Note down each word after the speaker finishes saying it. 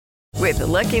With the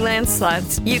Lucky Land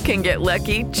Slots, you can get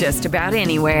lucky just about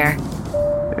anywhere.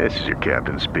 This is your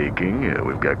captain speaking.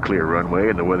 We've got clear runway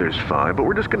and the weather's fine, but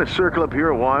we're just going to circle up here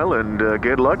a while and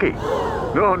get lucky.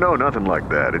 No, nothing like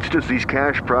that. It's just these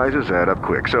cash prizes add up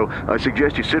quick. So I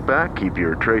suggest you sit back, keep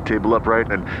your tray table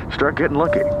upright, and start getting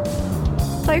lucky.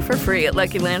 Play for free at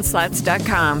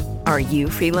LuckyLandSlots.com. Are you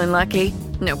feeling lucky?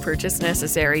 No purchase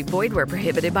necessary. Void where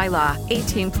prohibited by law.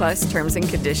 18+ terms and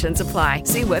conditions apply.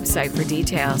 See website for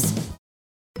details.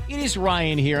 It is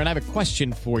Ryan here, and I have a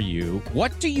question for you.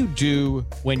 What do you do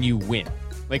when you win?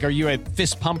 Like, are you a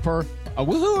fist pumper, a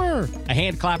woohooer, a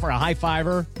hand clapper, a high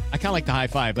fiver? I kind of like the high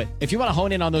five, but if you want to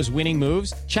hone in on those winning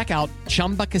moves, check out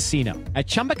Chumba Casino. At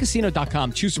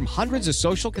ChumbaCasino.com, choose from hundreds of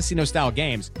social casino-style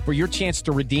games for your chance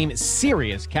to redeem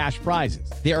serious cash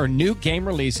prizes. There are new game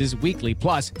releases weekly,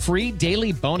 plus free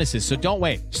daily bonuses, so don't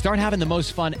wait. Start having the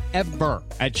most fun ever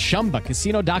at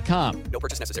ChumbaCasino.com. No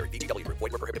purchase necessary. VGW. Void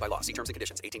where prohibited by law. See terms and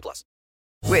conditions. 18+.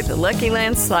 With the Lucky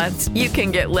Land Slots, you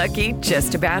can get lucky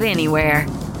just about anywhere.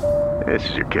 This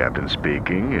is your captain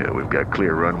speaking. We've got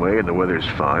clear runway and the weather's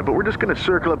fine, but we're just going to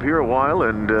circle up here a while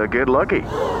and get lucky.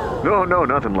 No,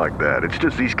 nothing like that. It's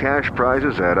just these cash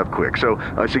prizes add up quick. So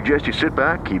I suggest you sit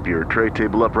back, keep your tray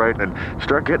table upright, and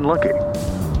start getting lucky.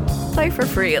 Play for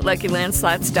free at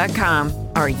LuckyLandSlots.com.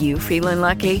 Are you feeling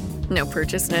lucky? No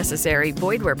purchase necessary.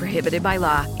 Void where prohibited by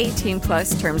law.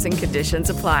 18+ terms and conditions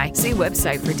apply. See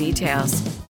website for details.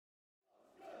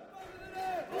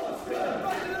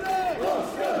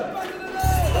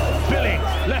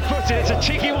 Left footed, it's a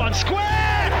cheeky one, square,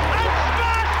 and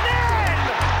smashed in!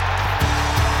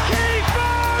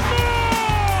 Keeper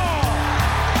more!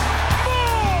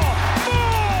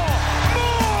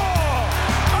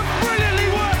 A brilliantly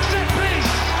worked set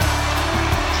piece!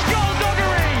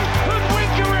 Skullduggery,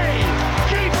 hoodwinkery,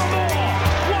 keeper more,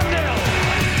 1-0!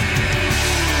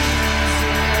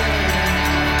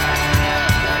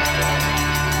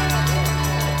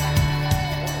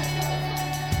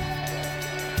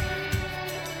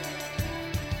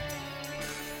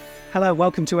 Hello,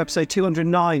 welcome to episode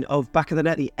 209 of Back of the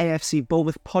Net, the AFC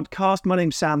Bournemouth podcast. My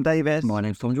name's Sam Davis. My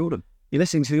name's Tom Jordan. You're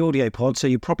listening to the audio pod, so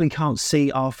you probably can't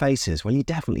see our faces. Well, you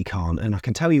definitely can't. And I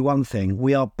can tell you one thing.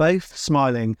 We are both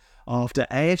smiling after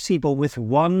AFC Bournemouth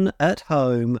won at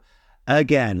home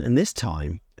again. And this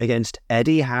time against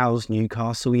Eddie Howe's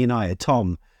Newcastle United.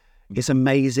 Tom, it's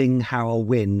amazing how a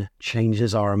win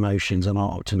changes our emotions and our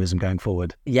optimism going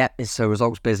forward. Yeah, it's a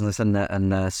results business, and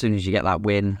as soon as you get that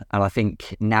win, and I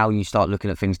think now you start looking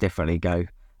at things differently, go,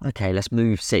 okay, let's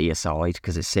move City aside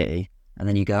because it's City, and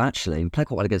then you go, actually, we played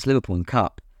quite well against Liverpool in the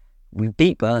Cup. We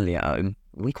beat Burnley at home.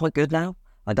 Are we quite good now?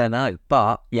 I don't know.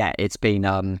 But yeah, it's been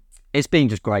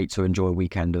just great to enjoy a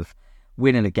weekend of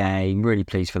winning a game, really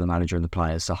pleased for the manager and the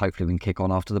players, so hopefully we can kick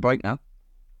on after the break now.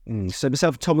 So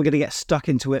myself and Tom are going to get stuck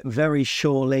into it very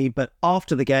shortly, but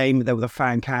after the game, there were the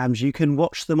fan cams. You can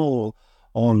watch them all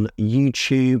on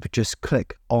YouTube. Just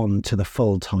click on to the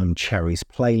Full-Time Cherries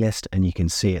playlist and you can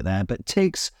see it there. But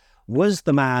Tiggs was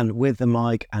the man with the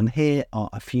mic, and here are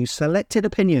a few selected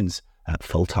opinions at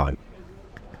full time.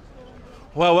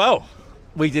 Well,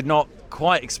 we did not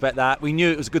quite expect that. We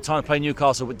knew it was a good time to play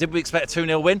Newcastle, but did we expect a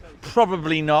 2-0 win?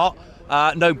 Probably not.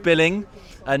 No Billing,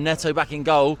 Neto back in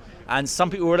goal. And some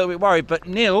people were a little bit worried. But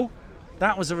Neil,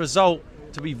 that was a result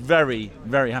to be very,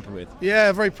 very happy with.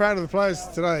 Yeah, very proud of the players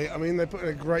today. I mean, they put in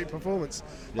a great performance.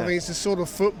 Yeah. I think it's the sort of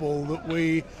football that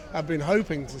we have been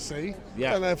hoping to see. Yeah.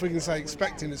 I don't know if we can say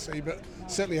expecting to see, but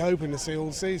certainly hoping to see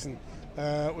all season.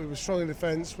 We were strong in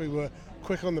defence, we were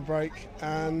quick on the break,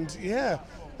 and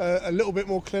a little bit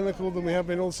more clinical than we have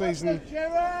been all season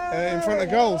in front of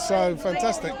goal, so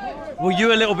fantastic. Well,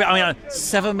 you a little bit,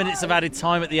 7 minutes of added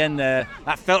time at the end there,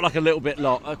 that felt like a little bit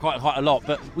quite a lot,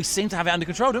 but we seem to have it under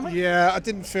control, didn't we? Yeah, I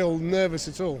didn't feel nervous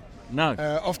at all. No.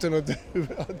 Often I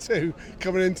do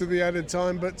coming into the added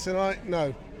time, but tonight,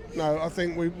 no, I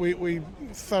think we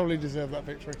thoroughly deserve that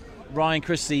victory. Ryan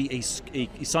Christie, he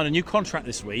signed a new contract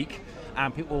this week,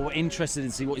 and people were interested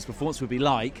in see what his performance would be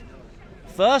like.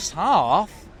 First half,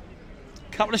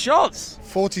 couple of shots.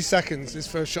 40 seconds, his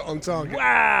first shot on target.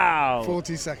 Wow!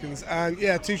 40 seconds. And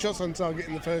 2 shots on target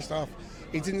in the first half.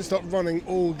 He didn't stop running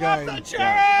all game. And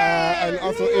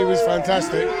I thought he was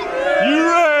fantastic.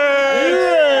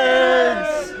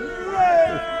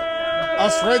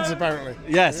 Us Reds, apparently.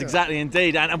 Yes, exactly,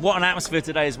 indeed. And what an atmosphere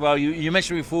today as well. You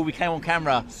mentioned before we came on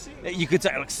camera, you could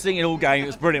sing it all game. It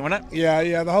was brilliant, wasn't it?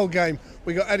 Yeah, the whole game.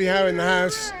 We got Eddie Howe in the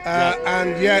house,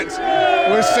 and yet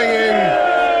we're singing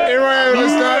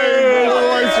Iraola's name all the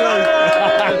way through.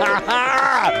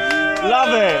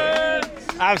 Love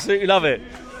it. Absolutely love it.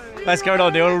 Thanks going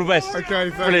on, Neil. All the best. Okay,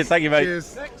 thanks. Brilliant, thank you, mate.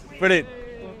 Cheers. Brilliant.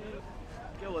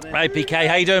 Hey PK,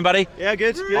 how you doing, buddy? Yeah,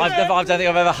 good. I don't think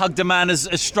I've ever hugged a man as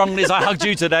strongly as I hugged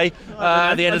you today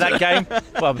at the end of that game.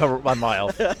 Well, I might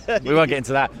have. We won't get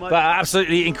into that. But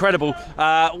absolutely incredible.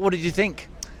 What did you think?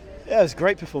 Yeah, it was a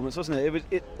great performance, wasn't it?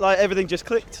 It like everything just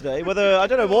clicked today. Whether I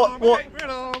don't know what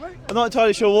I'm not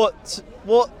entirely sure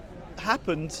what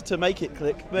happened to make it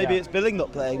click. Maybe it's Billing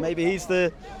not playing. Maybe he's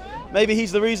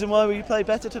the reason why we played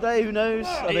better today. Who knows?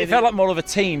 It felt like more of a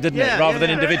team, didn't it, rather than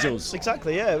individuals?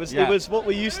 Exactly. Yeah, it was what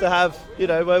we used to have.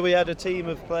 Where we had a team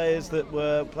of players that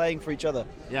were playing for each other.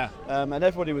 Yeah. And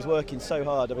everybody was working so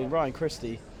hard. I mean, Ryan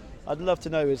Christie. I'd love to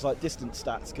know his distance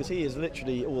stats because he is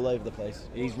literally all over the place.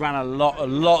 He's ran a lot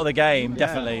of the game,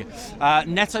 definitely.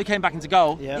 Neto came back into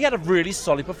goal. Yeah. He had a really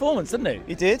solid performance, didn't he?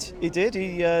 He did. He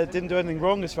didn't do anything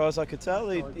wrong as far as I could tell.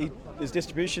 His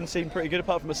distribution seemed pretty good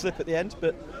apart from a slip at the end.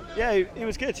 But yeah, he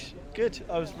was good. Good.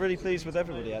 I was really pleased with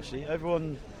everybody actually.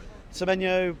 Everyone.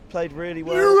 Semenyo played really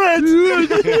well.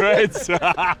 Reds.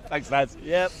 Thanks, lads.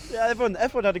 Yeah. Everyone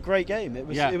had a great game. It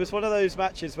was one of those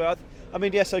matches where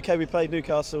yes, okay, we played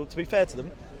Newcastle. To be fair to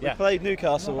them, we played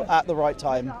Newcastle at the right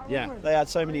time. Yeah. They had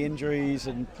so many injuries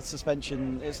and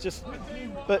suspension. It's just,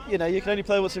 but you can only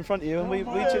play what's in front of you, and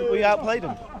we outplayed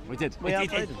them. We did.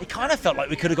 It kind of felt like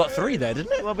we could have got 3 there,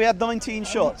 didn't it? Well, we had 19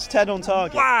 shots, 10 on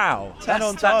target. Wow. 10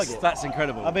 on target. That's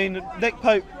incredible. I mean, Nick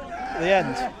Pope. At the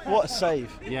end, what a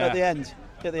save! Yeah. At the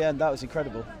end, that was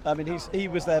incredible. I mean, he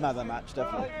was their man of the match,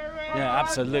 definitely. Yeah,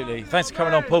 absolutely. Thanks for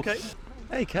coming on, Paul. Okay.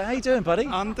 Hey, how you doing, buddy?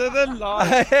 Under the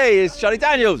light. Hey, it's Charlie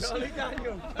Daniels.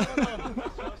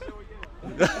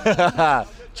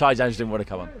 Charlie Daniels didn't want to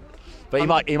come on, but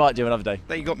he might do another day.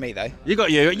 You got me though. You got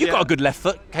a good left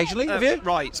foot occasionally, have you?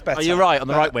 Right's better. Oh, you're right on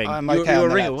the right wing. I'm okay.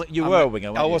 You were a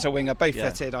winger. I was a winger, both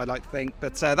footed. I like to think,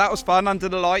 but that was fun under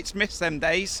the lights. Missed them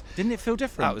days. Didn't it feel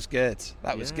different? That was good.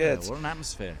 That was good. What an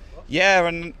atmosphere. Yeah,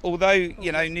 and although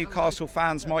Newcastle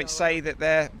fans might say that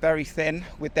they're very thin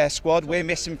with their squad, we're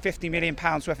missing £50 million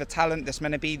worth of talent that's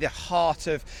meant to be the heart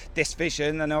of this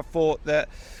vision, and I thought that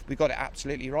we got it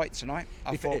absolutely right tonight.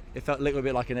 It felt a little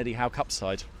bit like an Eddie Howe Cup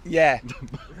side. Yeah.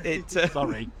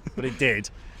 Sorry, but it did.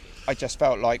 I just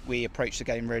felt like we approached the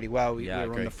game really well. We Yeah,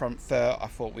 were on the front foot. I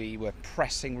thought we were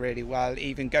pressing really well.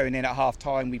 Even going in at half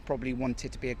time, we probably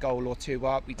wanted to be a goal or two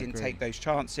up. We didn't take those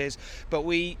chances. But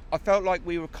I felt like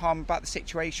we were calm about the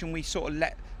situation. We sort of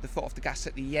let the foot off the gas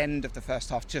at the end of the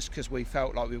first half just because we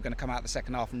felt like we were going to come out the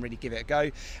second half and really give it a go.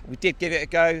 We did give it a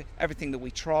go. Everything that we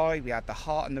tried, we had the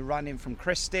heart and the run in from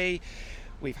Christie.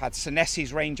 We've had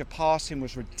Senesi's range of passing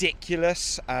was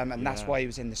ridiculous, and that's why he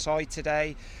was in the side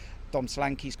today. Dom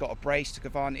Solanke's got a brace, took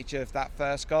advantage of that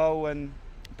first goal, and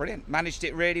brilliant. Managed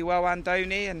it really well,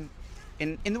 Andoni, and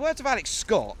in the words of Alex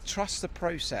Scott, trust the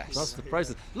process. Trust the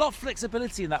process. A lot of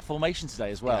flexibility in that formation today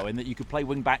as well, in that you could play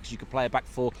wing backs, you could play a back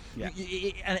four, and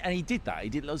he did that. He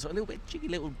did a little bit cheeky,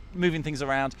 little moving things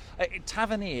around.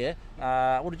 Tavernier,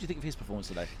 what did you think of his performance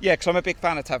today? Yeah, because I'm a big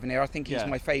fan of Tavernier. I think he's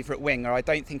my favourite winger. I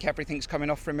don't think everything's coming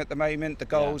off for him at the moment. The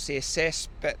goals, the assists,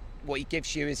 but what he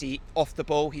gives you is off the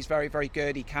ball, he's very, very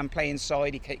good. He can play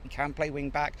inside, he can play wing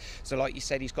back. So like you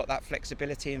said, he's got that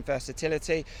flexibility and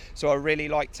versatility. So I really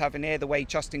like Tavernier, the way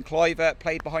Justin Kluivert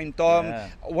played behind Dom.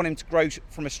 I want him to grow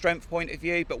from a strength point of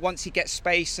view, but once he gets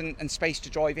space and space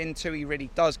to drive into, he really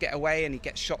does get away, and he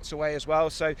gets shots away as well.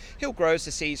 So he'll grow as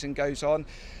the season goes on.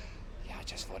 I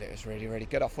just thought it was really, really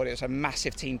good. I thought it was a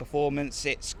massive team performance.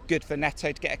 It's good for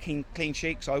Neto to get a clean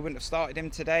sheet, so I wouldn't have started him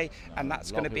today, and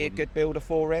that's going to be a good builder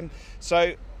for him.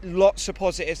 So lots of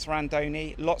positives for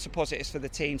Andoni, lots of positives for the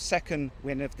team. Second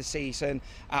win of the season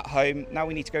at home. Now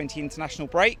we need to go into the international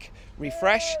break,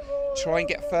 refresh, try and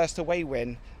get a first away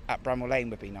win at Bramall Lane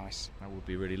would be nice. That would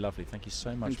be really lovely. Thank you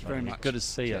so much. Thank you very much. Good to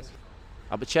see you.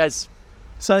 Up at Ches.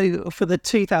 So, for the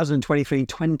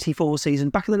 2023-24 season,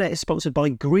 Back of the Net is sponsored by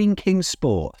Green King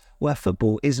Sport, where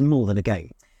football is more than a game.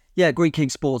 Yeah, Green King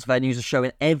Sports venues are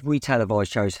showing every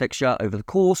televised Cherries fixture over the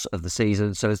course of the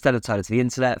season, so instead of turning to the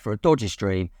internet for a dodgy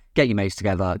stream, get your mates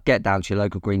together, get down to your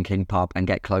local Green King pub and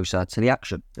get closer to the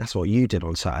action. That's what you did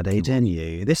on Saturday, didn't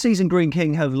you? This season, Green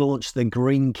King have launched the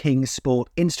Green King Sport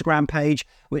Instagram page,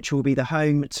 which will be the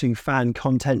home to fan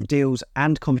content, deals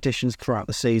and competitions throughout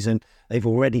the season. They've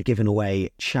already given away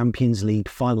Champions League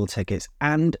final tickets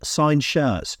and signed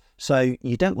shirts, so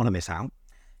you don't want to miss out.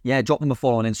 Yeah, drop them a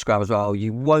follow on Instagram as well.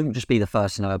 You won't just be the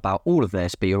first to know about all of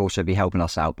this, but you'll also be helping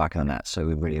us out Back of the Net, so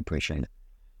we really appreciate it.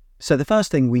 So the first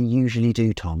thing we usually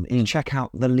do, Tom, is check out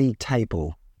the league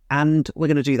table. And we're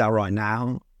going to do that right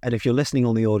now. And if you're listening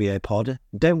on the audio pod,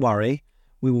 don't worry,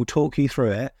 we will talk you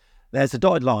through it. There's a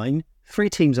dotted line,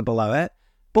 3 teams are below it.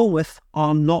 Bournemouth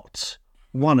are not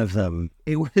one of them.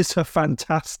 It was a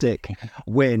fantastic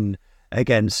win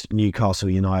against Newcastle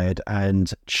United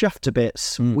and chuffed to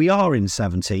bits. We are in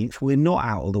 17th. We're not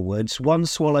out of the woods. One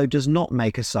swallow does not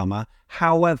make a summer.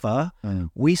 However,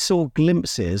 we saw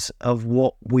glimpses of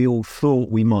what we all thought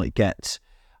we might get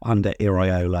under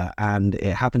Iraola, and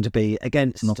it happened to be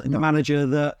against the manager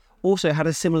that also had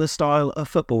a similar style of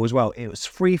football as well. It was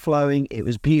free-flowing, it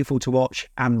was beautiful to watch,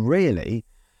 and really,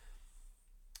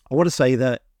 I want to say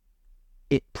that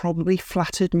it probably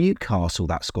flattered Newcastle,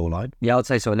 that scoreline. Yeah, I'd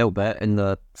say so a little bit, in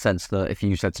the sense that if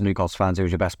you said to Newcastle fans who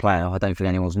was your best player, I don't think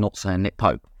anyone's not saying Nick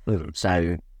Pope.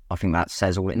 So I think that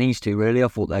says all it needs to, really. I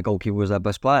thought their goalkeeper was their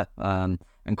best player. And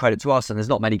credit to us, and there's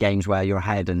not many games where you're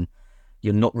ahead and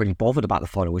you're not really bothered about the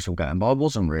final whistle going, but I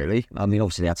wasn't really. I mean,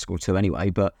 obviously they had to score 2 anyway,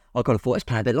 but I kind of thought, let's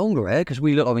play a bit longer here, because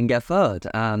we look like we can get third.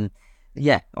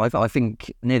 Yeah, I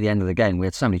think near the end of the game, we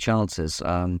had so many chances.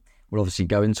 We'll obviously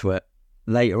go into it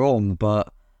later on,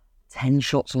 but 10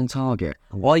 shots on target.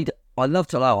 I'd love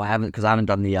to know, because I haven't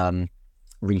done the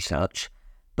research,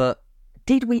 but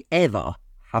did we ever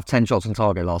have 10 shots on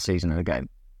target last season in a game?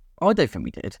 I don't think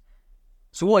we did.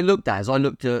 So what I looked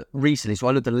at recently,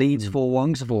 I looked at Leeds 4-1,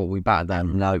 because I thought we battered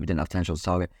them. No, we didn't have 10 shots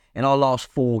on target. In our last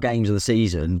 4 games of the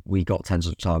season, we got 10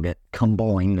 shots on target,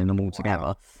 combined in them all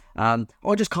together. I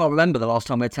just can't remember the last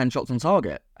time we had 10 shots on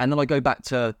target. And then I go back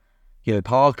to,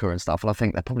 Parker and stuff, and I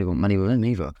think there probably weren't many with him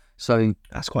either. So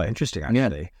that's quite interesting,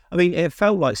 actually. Yeah. I mean, it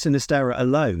felt like Sinisterra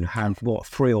alone had,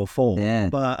 3 or 4? Yeah.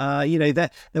 But,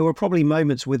 there were probably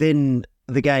moments within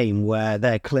the game where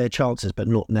they're clear chances, but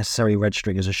not necessarily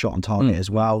registering as a shot on target as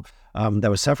well.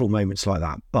 There were several moments like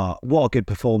that, but what a good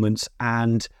performance.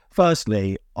 And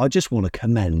firstly, I just want to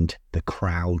commend the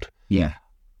crowd. Yeah.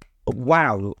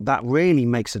 Wow, that really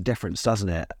makes a difference, doesn't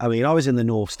it? I mean, I was in the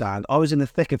North Stand, I was in the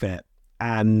thick of it,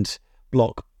 and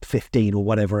block 15 or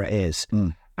whatever it is.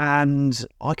 And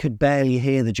I could barely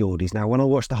hear the Geordies. Now, when I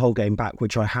watched the whole game back,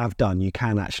 which I have done, you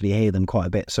can actually hear them quite a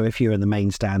bit. So if you're in the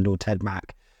main stand or Ted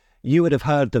Mack, you would have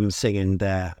heard them singing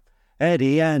their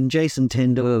Eddie and Jason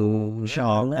Tyndall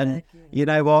chant. And you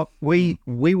know what? We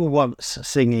were once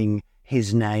singing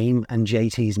his name and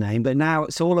JT's name, but now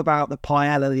it's all about the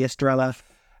Paella, the Estrella,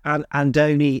 and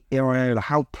Andoni Iraola.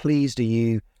 How pleased are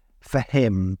you for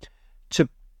him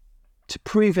to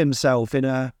prove himself in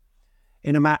a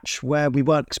match where we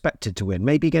weren't expected to win?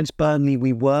 Maybe against Burnley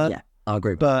we were. Yeah, I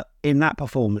agree. But in that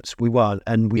performance we weren't,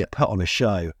 and we put on a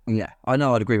show. Yeah, I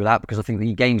know, I'd agree with that, because I think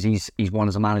the games he's won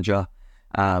as a manager,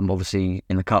 obviously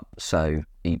in the Cup, so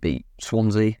he beat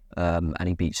Swansea, and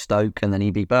he beat Stoke, and then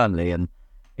he beat Burnley, and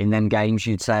in them games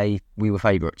you'd say we were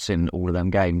favourites in all of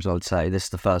them games. I'd say this is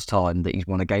the first time that he's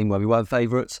won a game where we weren't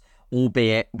favourites,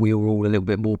 albeit we were all a little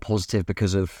bit more positive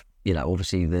because of,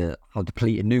 obviously how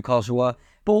depleted Newcastle were.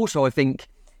 But also I think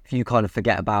if you kind of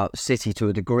forget about City to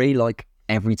a degree, like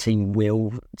every team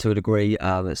will to a degree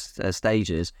at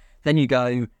stages, then you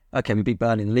go, okay, we beat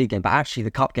Burnley in the league game, but actually the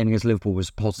Cup game against Liverpool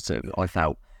was positive, I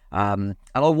felt. And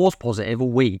I was positive all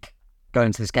week going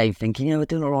into this game thinking, we're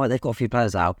doing all right, they've got a few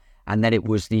players out. And then it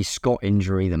was the Scott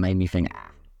injury that made me think,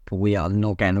 but we are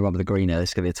not getting the rub of the green here, this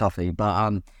is going to be a toughie.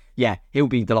 But yeah, he'll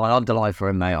be delighted. I'm delighted for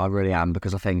him, mate, I really am,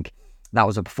 because I think that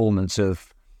was a performance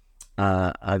of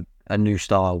a new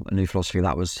style, a new philosophy.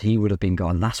 He would have been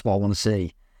gone. That's what I want to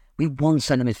see. We won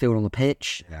centre midfield on the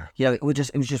pitch. Yeah. It was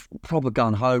just proper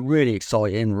gun ho, really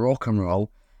exciting, rock and roll.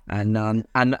 And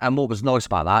what was nice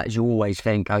about that is you always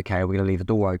think, okay, we're going to leave the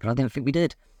door open. I didn't think we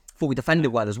did. Thought we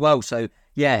defended well as well. So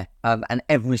yeah, and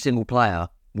every single player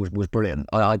was brilliant.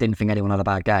 I didn't think anyone had a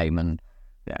bad game, and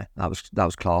yeah, that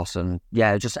was class. And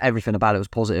yeah, just everything about it was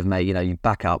positive, mate. You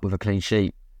back up with a clean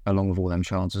sheet along with all them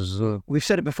chances as well. We've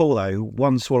said it before though,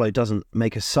 one swallow doesn't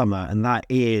make a summer, and that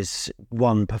is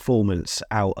one performance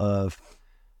out of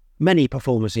many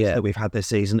performances that we've had this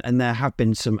season, and there have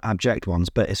been some abject ones,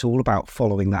 but it's all about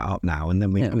following that up now, and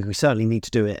then we certainly need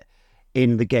to do it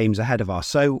in the games ahead of us.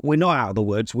 So we're not out of the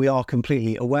woods, we are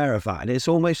completely aware of that, and it's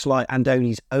almost like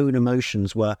Andoni's own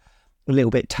emotions were a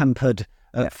little bit tempered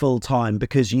at full time,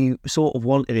 because you sort of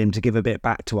wanted him to give a bit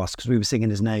back to us because we were singing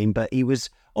his name, but he was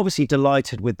obviously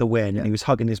delighted with the win and he was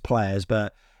hugging his players,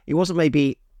 but he wasn't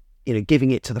maybe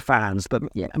giving it to the fans, but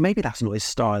maybe that's not his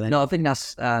style anyway. No, I think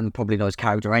that's probably not his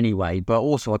character anyway, but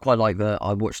also I quite like that.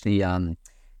 I watched the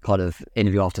kind of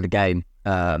interview after the game,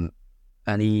 and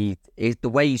the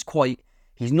way he's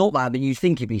not that, but you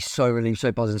think he'd be so relieved,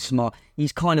 so buzzing, smart.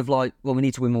 He's kind of like, well, we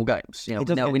need to win more games. He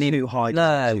doesn't get too high,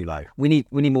 too low. We need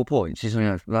more points.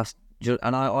 That's just,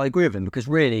 and I agree with him, because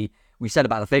really, we said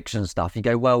about the fiction stuff. You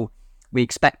go, well, we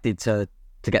expected to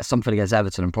get something against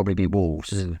Everton and probably beat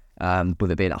Wolves,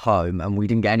 with it being at home, and we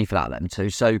didn't get any for that them too.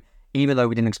 So even though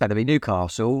we didn't expect to beat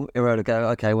Newcastle, Iraola go,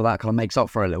 okay, well that kind of makes up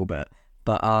for it a little bit.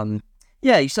 But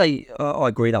Yeah, you say, I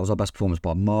agree, that was our best performance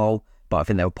by a mile, but I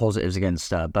think there were positives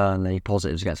against Burnley,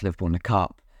 positives against Liverpool in the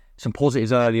Cup. Some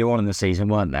positives earlier on in the season,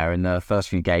 weren't there? In the first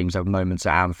few games, there were moments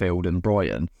at Anfield and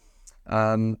Brighton.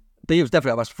 But it was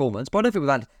definitely our best performance. But I don't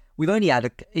think we've only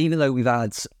had, even though we've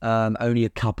had only a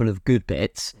couple of good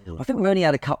bits, I think we've only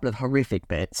had a couple of horrific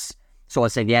bits. So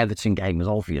I'd say the Everton game was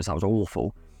obvious, that was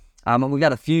awful. And we've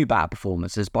had a few bad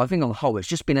performances, but I think on the whole, it's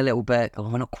just been a little bit,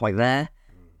 we're not quite there.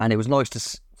 And it was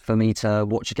nice for me to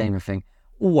watch a game and think,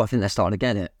 I think they're starting to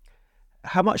get it.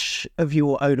 How much of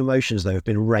your own emotions, though, have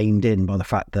been reined in by the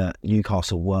fact that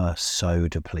Newcastle were so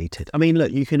depleted? I mean,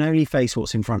 look, you can only face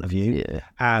what's in front of you. Yeah.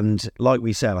 And like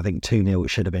we said, I think 2-0, it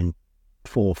should have been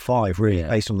 4-5, really,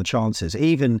 based on the chances.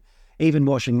 Even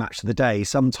watching Match of the Day,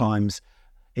 sometimes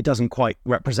it doesn't quite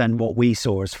represent what we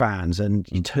saw as fans. And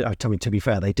to be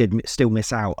fair, they did still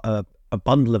miss out a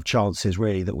bundle of chances,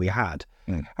 really, that we had.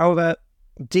 However,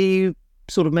 do you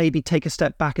sort of maybe take a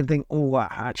step back and think,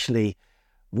 actually,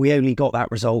 we only got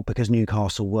that result because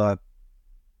Newcastle were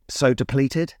so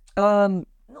depleted? Not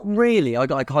really. I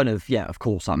kind of, of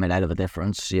course, that made a hell of a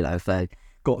difference. If they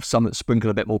got some sprinkle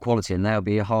a bit more quality in there, it'll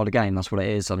be a harder game. That's what it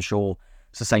is. I'm sure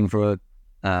it's the same for a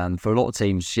lot of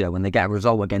teams. When they get a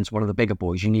result against one of the bigger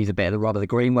boys, you need a bit of the rub of the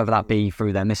green, whether that be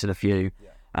through them missing a few,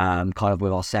 kind of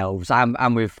with ourselves,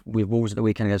 and with Wolves at the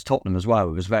weekend against Tottenham as well.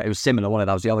 It was similar.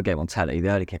 That was the other game on telly, the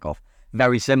early kickoff.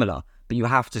 Very similar, but you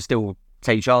have to still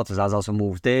take chances, as us and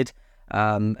Wolves did,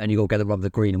 and you got to get the rub of the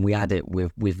green, and we had it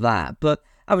with that. But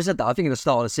having said that, I think at the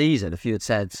start of the season, if you had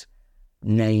said,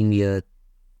 name your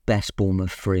best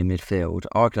Bournemouth three in midfield,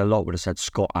 I reckon a lot would have said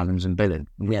Scott, Adams and Billing.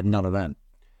 We had none of them.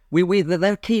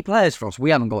 They're key players for us. We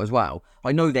haven't got as well.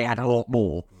 I know they had a lot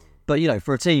more, but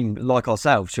for a team like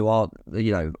ourselves who aren't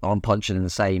punching in the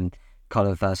same kind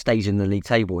of stage in the league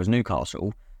table as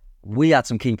Newcastle, we had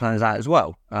some key players out as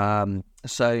well.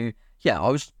 Yeah, I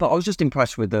was just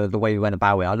impressed with the way we went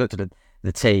about it. I looked at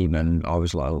the team and I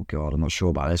was like, oh God, I'm not sure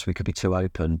about this. We could be too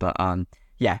open, but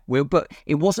but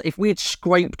it wasn't. If we had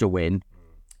scraped a win,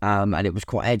 and it was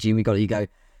quite edgy, and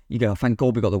you go, thank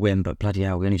God we got the win, but bloody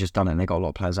hell, we only just done it, and they got a lot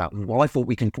of players out. Well, I thought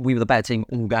we were the better team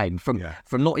all game from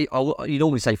not. You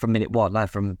normally say from minute one, no,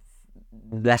 from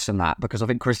less than that, because I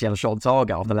think Cristiano shot on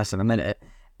target after less than a minute,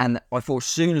 and I thought as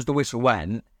soon as the whistle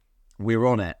went, we were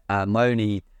on it. My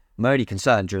only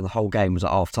concern during the whole game was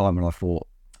at half time, and I thought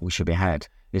we should be ahead.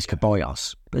 This could buy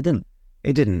us, but it didn't.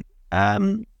 It didn't.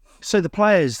 So the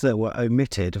players that were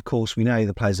omitted, of course, we know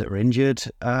the players that were injured,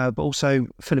 but also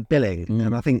Philip Billing.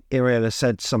 And I think Iraola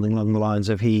said something along the lines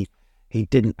of he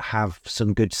didn't have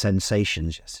some good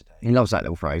sensations yesterday. He loves that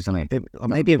little phrase, doesn't he?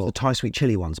 Maybe it was the Thai sweet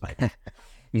chili ones, maybe.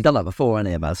 He's done that before, hasn't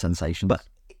he, about sensations? But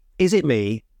is it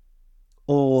me,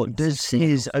 or does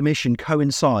his omission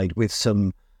coincide with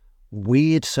some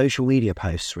weird social media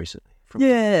posts recently?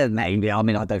 Yeah, maybe. I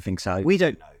mean, I don't think so. We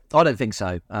don't know. I don't think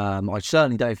so. I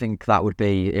certainly don't think that would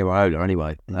be Iraola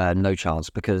anyway. No chance,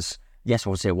 because yes,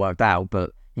 obviously it worked out,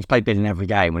 but he's played Billing every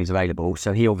game when he's available,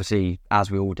 so he obviously,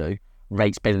 as we all do,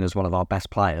 rates Billing as one of our best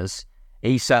players.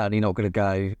 He's certainly not going to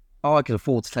go, I can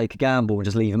afford to take a gamble and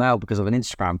just leave him out because of an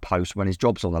Instagram post when his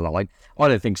job's on the line. I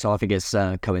don't think so. I think it's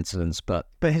coincidence, but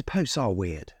his posts are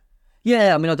weird.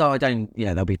 Yeah, I mean, I don't.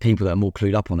 There'll be people that are more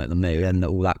clued up on it than me, and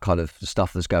all that kind of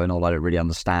stuff that's going on. I don't really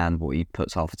understand what he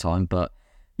puts half the time, but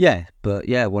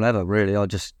whatever. Really, I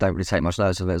just don't really take much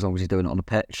notice of it as long as he's doing it on the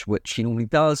pitch, which he normally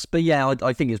does. But yeah,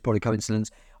 I think it's probably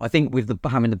coincidence. I think with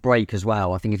having the break as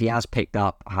well. I think if he has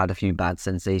had a few bad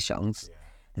sensations,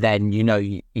 then he's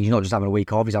not just having a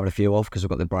week off; he's having a few off because we've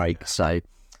got the break. So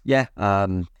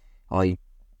I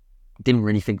didn't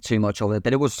really think too much of it,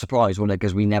 but it was a surprise, wasn't it?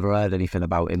 Because we never heard anything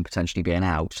about him potentially being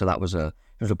out, so that was a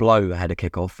blow ahead of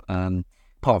kickoff.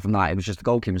 Apart from that, it was just the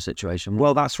goalkeeper situation.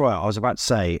 Well, that's right. I was about to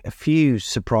say a few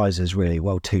surprises, really.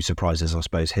 Well, two surprises, I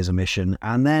suppose. His omission,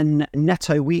 and then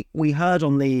Neto. We heard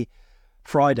on the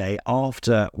Friday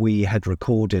after we had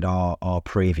recorded our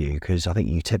preview, because I think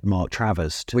you tipped Mark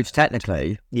Travers, which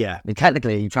technically,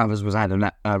 Travers was ahead of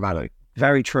Rado.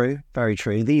 Very true, very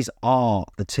true. These are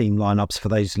the team lineups for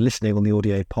those listening on the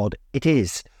audio pod. It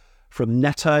is from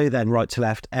Neto, then right to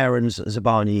left, Aarons,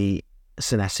 Zabani,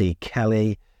 Senesi,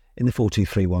 Kelly in the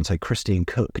 4-2-3-1. So Christian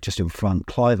Cook just in front,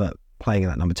 Cliver playing in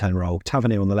that number 10 role,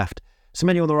 Tavernier on the left,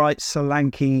 Semenyo on the right,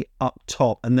 Solanke up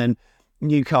top, and then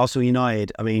Newcastle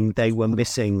United. I mean, they were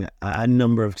missing a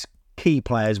number of key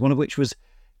players, one of which was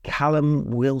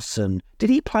Callum Wilson. Did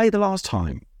he play the last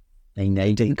time? He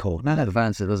didn't call. No,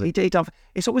 advanced it, does it?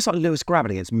 It's almost like Lewis Graben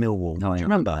against Millwall. Oh, yeah. Do you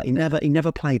remember? He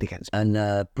never played against. And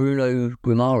Bruno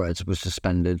Guimaraes was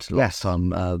suspended last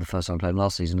time, the first time I played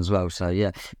last season as well. So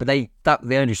yeah, but the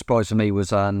only surprise for me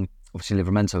was obviously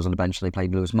Livermento's on the bench. They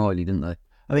played Lewis Miley, didn't they?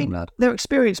 I mean, they're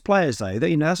experienced players, though.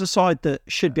 That, that's a side that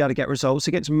should be able to get results.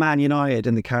 Against Man United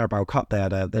in the Carabao Cup, they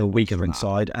had a weaker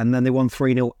side, and then they won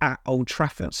 3-0 at Old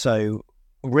Trafford. So,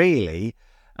 really,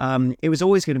 it was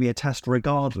always going to be a test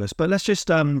regardless. But let's just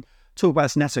talk about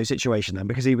this Neto situation then,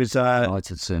 because he was... I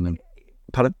said Sermon.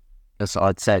 Pardon? As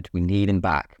I'd said, we need him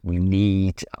back. We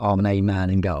need our main man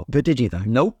in goal. But did you, though?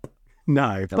 Nope.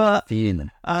 No, but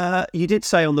you did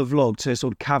say on the vlog, to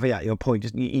sort of caveat your point,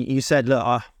 you said,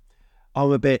 look,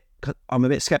 I'm a bit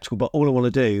sceptical, but all I want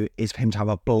to do is for him to have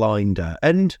a blinder.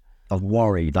 And I was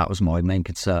worried. That was my main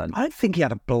concern. I don't think he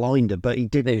had a blinder, but he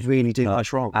didn't really do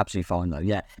much wrong. Absolutely fine, though,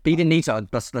 yeah. But he didn't need to.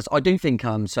 I do think,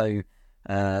 Radin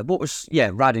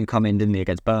come in, didn't he,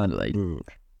 against Burnley?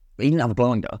 He didn't have a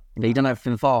blinder. He done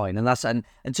everything fine. And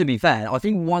to be fair, I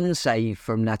think one save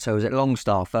from Neto was at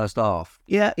Longstaff, first half.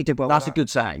 Yeah, he did well. That's a good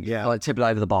save. Yeah. Like, tip it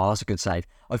over the bar, that's a good save.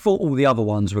 I thought all the other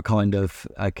ones were kind of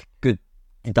good.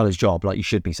 He done his job, like you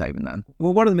should be saving them.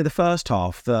 Well, one of them in the first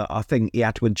half that I think he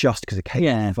had to adjust because it came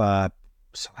off, I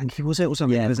think it was something.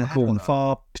 Yeah, it was a ball on the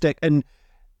far stick. And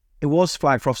it was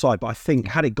flagged for offside, but I think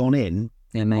had it gone in,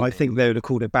 I think they would have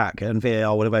called it back and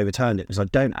VAR would have overturned it, because I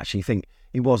don't actually think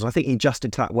he was. I think he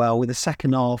adjusted to that well. In the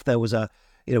second half, there was a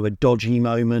dodgy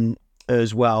moment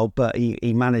as well, but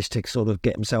he managed to sort of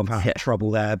get himself out of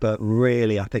trouble there. But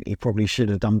really, I think he probably should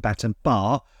have done better.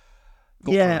 But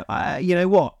you know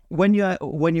what? When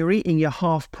you're eating your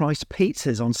half-price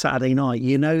pizzas on Saturday night,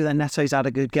 you know that Neto's had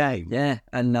a good game. Yeah,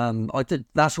 and I did.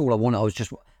 That's all I wanted. I was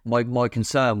just my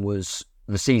concern was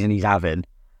the season he's having.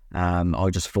 I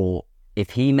just thought if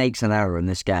he makes an error in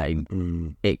this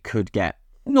game, it could get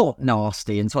not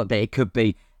nasty inside, but it could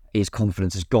be his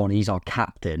confidence is gone. He's our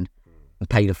captain. We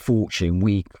paid a fortune.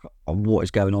 What is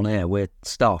going on here? We're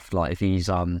stuffed. Like if he's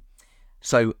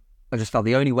so I just felt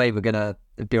the only way we're gonna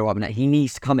be all right with that, he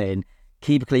needs to come in,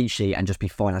 keep a clean sheet, and just be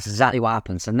fine. That's exactly what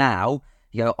happened. So now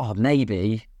you go,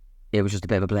 maybe it was just a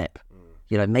bit of a blip.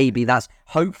 Maybe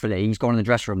hopefully he's gone in the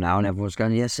dressing room now, and everyone's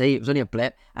going, yeah, see, it was only a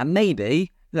blip, and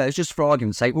maybe it's just for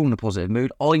argument's sake, we're all in a positive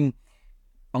mood. I'm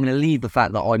going to leave the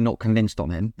fact that I'm not convinced on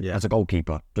him as a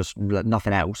goalkeeper, just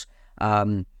nothing else.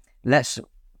 Let's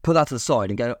put that to the side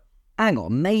and go, hang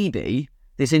on, maybe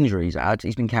this injury he's had,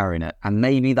 he's been carrying it, and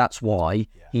maybe that's why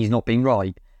he's not been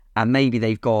right. And maybe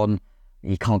they've gone,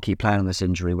 he can't keep playing on this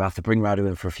injury, we'll have to bring Radu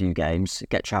in for a few games,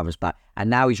 get Travers back. And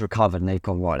now he's recovered, and they've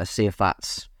gone, right, let's see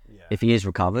if he is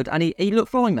recovered. And he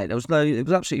looked fine, mate. It was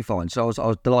absolutely fine. So I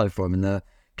was delighted for him, and the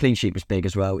clean sheet was big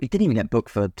as well. He didn't even get booked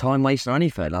for time waste or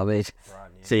anything.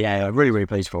 So yeah, I'm really, really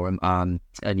pleased for him. And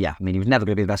yeah, I mean, he was never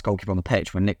going to be the best goalkeeper on the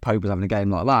pitch when Nick Pope was having a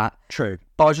game like that. True.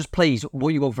 But I was just pleased. What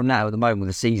you want from now at the moment with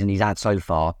the season he's had so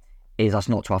far is us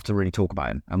not to have to really talk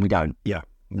about him, and we don't. Yeah.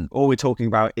 All we're talking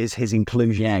about is his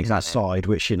inclusion in that side,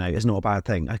 which, is not a bad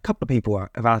thing. A couple of people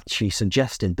have actually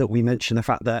suggested that we mention the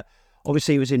fact that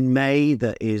obviously it was in May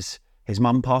that his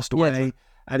mum passed away,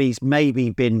 and he's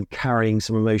maybe been carrying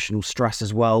some emotional stress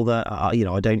as well that,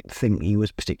 I don't think he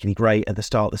was particularly great at the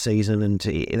start of the season, and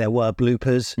there were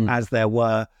bloopers, as there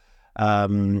were,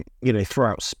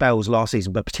 throughout spells last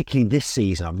season, but particularly this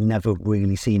season, I've never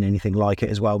really seen anything like it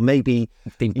as well. Maybe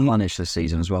been punished this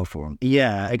season as well for him.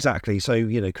 Yeah, exactly. So,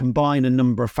 combine a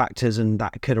number of factors, and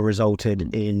that could have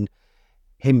resulted in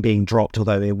him being dropped,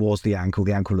 although it was the ankle.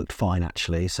 The ankle looked fine,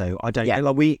 actually. So I don't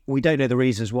know. Like, we don't know the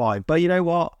reasons why, but you know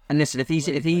what? And listen, if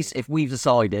we've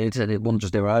decided, and it wasn't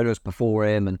just Iraola before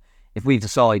him, and if we've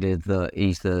decided that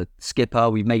he's the skipper,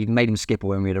 we made him skipper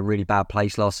when we had a really bad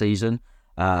place last season.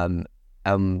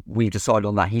 We've decided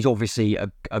on that. He's obviously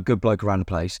a good bloke around the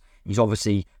place. He's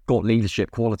obviously got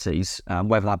leadership qualities,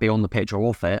 whether that be on the pitch or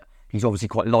off it. He's obviously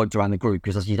quite liked around the group,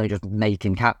 because you don't just make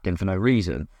him captain for no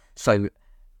reason. So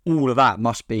all of that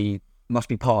must be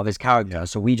part of his character.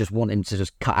 So we just want him to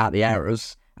just cut out the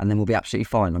errors, and then we'll be absolutely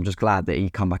fine. I'm just glad that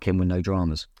he come back in with no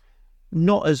dramas.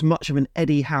 Not as much of an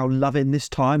Eddie Howe loving this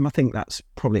time. I think that's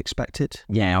probably expected.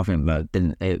 Yeah, I think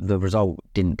the result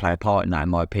didn't play a part in that, in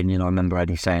my opinion. I remember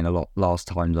Eddie saying a lot last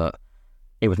time that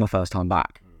it was my first time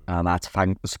back. I had to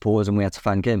thank the supporters, and we had to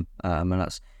thank him. And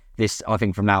that's this. I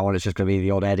think from now on, it's just going to be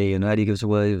the odd Eddie, and Eddie gives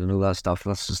away and all that stuff.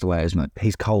 That's just the way it is, mate.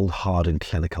 He's cold, hard, and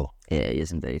clinical. Yeah, he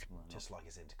is indeed. Just like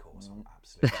his intercourse.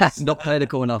 Absolutely. Not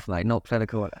clinical enough, mate. Not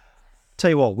clinical enough.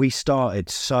 Tell you what, we started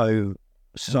so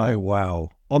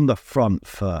well on the front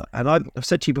foot, and I've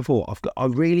said to you before, I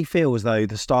really feel as though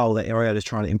the style that Iraola is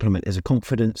trying to implement is a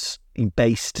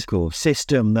confidence-based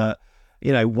system that,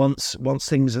 once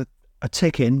things are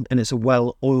ticking and it's a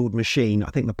well-oiled machine, I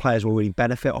think the players will really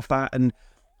benefit off that. And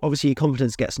obviously your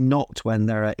confidence gets knocked when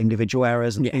there are individual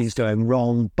errors and things going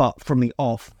wrong, but from the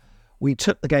off, we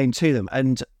took the game to them.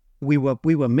 And we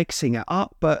were mixing it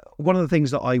up. But one of the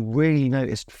things that I really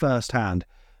noticed firsthand,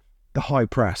 the high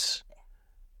press.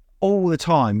 All the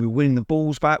time, we were winning the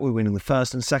balls back, we were winning the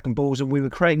first and second balls, and we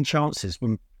were creating chances.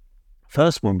 When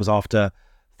first one was after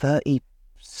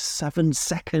 37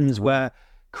 seconds, where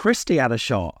Christie had a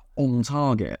shot on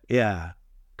target. Yeah.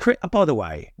 By the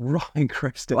way, Ryan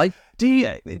Christie,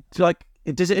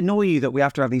 does it annoy you that we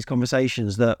have to have these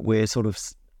conversations that we're sort of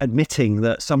admitting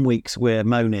that some weeks we're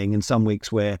moaning and some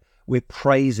weeks we're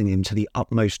praising him to the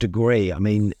utmost degree? I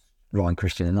mean, Ryan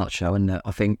Christie in a nutshell, and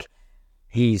I think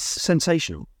he's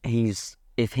sensational.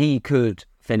 If he could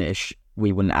finish,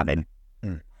 we wouldn't have him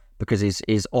because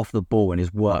his off the ball and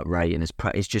his work rate and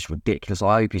it's just ridiculous.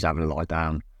 I hope he's having a lie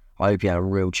down. I hope he had a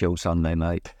real chill Sunday,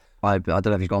 mate. I don't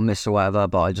know if he's got a miss or whatever,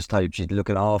 but I just hope she's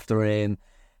looking after him.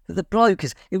 The bloke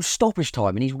it was stoppage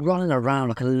time and he's running around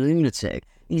like a lunatic.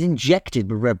 He's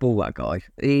injected with Red Bull, that guy.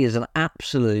 He is an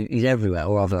absolute... He's everywhere,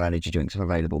 or other energy drinks are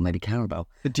available, maybe Carabao.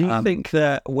 But do you think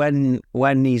that when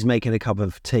he's making a cup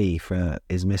of tea for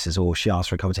his missus or she asks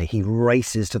for a cup of tea, he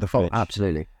races to the fridge? Oh,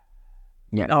 absolutely.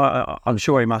 Yeah. No, I'm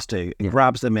sure he must do. He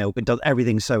grabs the milk and does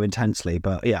everything so intensely.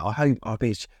 But yeah, I hope...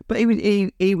 But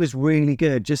he was really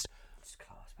good. Just...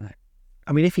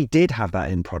 I mean, if he did have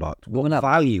that in product, what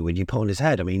value would you put on his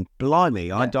head? I mean,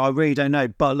 blimey, I really don't know.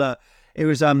 But look, it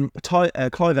was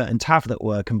Cliver and Tav that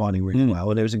were combining really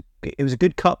well, and it was a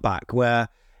good cutback where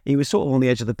he was sort of on the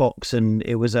edge of the box, and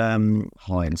it was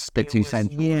high and stick to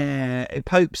central. Yeah,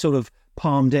 Pope sort of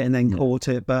palmed it and then caught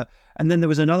it, and then there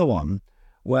was another one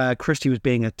where Christie was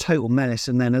being a total menace,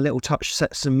 and then a little touch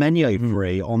set Semenyo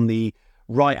free on the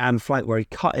right hand flank where he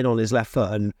cut in on his left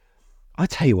foot. And I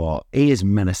tell you what, he is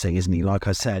menacing, isn't he? Like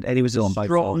I said, and he was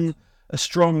a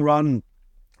strong run,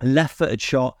 left-footed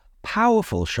shot,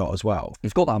 powerful shot as well.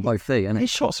 He's got that on both feet, and his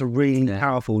shots are really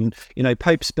powerful. And,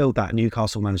 Pope spilled that,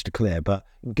 Newcastle managed to clear, but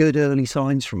good early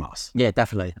signs from us. Yeah,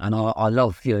 definitely. And I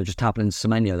love, just tapping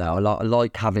Semenyo there. I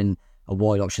like having a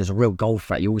wide option as a real goal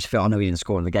threat. You always feel, I know he didn't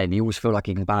score in the game, you always feel like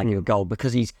he can bag you a goal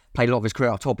because he's played a lot of his career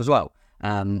up top as well.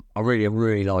 I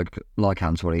really like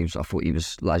Antoine. I thought he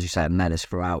was, as you say, a menace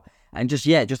throughout. And just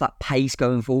that pace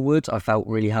going forward, I felt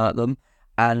really hurt them.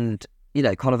 And,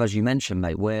 kind of as you mentioned,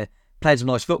 mate, we're players of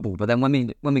nice football, but then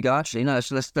when we go, actually, let's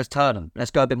turn them.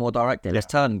 Let's go a bit more direct there. Let's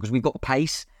turn them because we've got the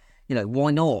pace.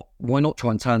 Why not? Why not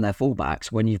try and turn their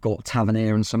fullbacks when you've got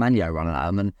Tavernier and Semenyo running at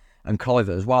them and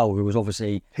Cliver as well, who was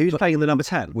obviously... Who's playing the number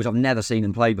 10? Which I've never seen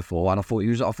him play before, and I thought he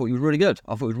was really good.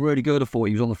 I thought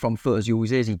he was on the front foot as he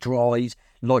always is. He drives,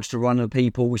 likes to run at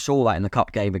people. We saw that in the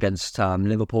cup game against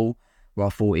Liverpool, where I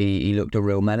thought he looked a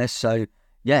real menace. So,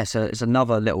 yeah, so it's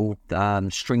another little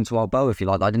string to our bow, if you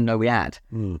like, that I didn't know we had.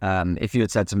 If you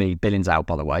had said to me, Billing's out,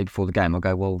 by the way, before the game, I'd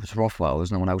go, well, it's Rothwell,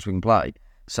 there's no one else we can play.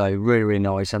 So, really, really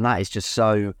nice. And that is just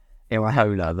so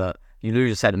Iraola that you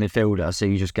lose a centre midfielder, so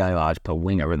you just go, I just put a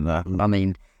winger in there. I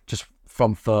mean, just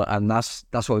from foot, and that's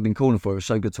what we've been calling for. It was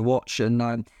so good to watch.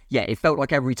 And, it felt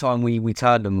like every time we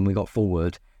turned them and we got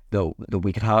forward, that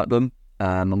we could hurt them.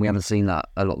 And we haven't seen that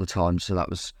a lot of the time, so that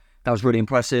was really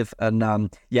impressive.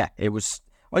 And it was.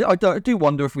 I do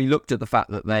wonder if we looked at the fact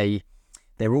that they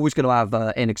were always going to have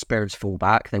an inexperienced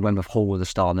fullback. They went with Howe at the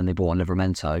start, and then they brought on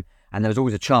Livramento, and there was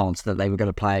always a chance that they were going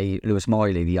to play Lewis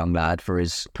Miley, the young lad, for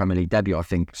his Premier League debut, I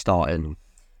think, starting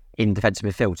in defensive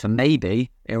midfield. So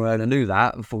maybe Iraola knew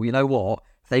that and thought, you know what,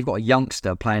 if they've got a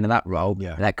youngster playing in that role,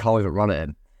 let Clive run at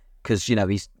him, because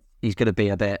he's going to be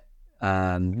a bit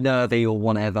nervy or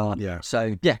whatever.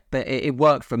 So but it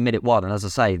worked from minute one, and as I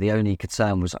say, the only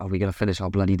concern was, are we going to finish our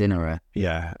bloody dinner here?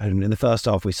 Yeah, and in the first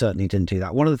half we certainly didn't do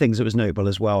that. One of the things that was notable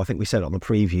as well, I think we said it on the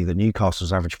preview, that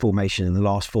Newcastle's average formation in the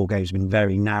last 4 games has been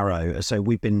very narrow, so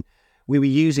we were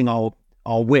using our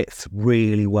width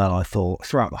really well, I thought,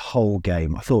 throughout the whole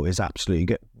game. I thought it was absolutely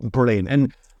good, brilliant.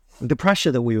 And the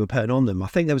pressure that we were putting on them, I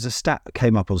think there was a stat that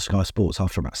came up on Sky Sports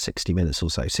after about 60 minutes or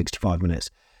so, 65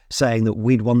 minutes, saying that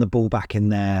we'd won the ball back in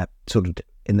their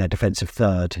defensive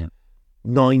third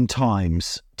 9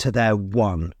 times to their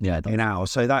 1 in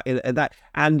ours. So that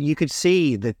and you could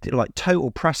see that total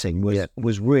pressing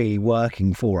was really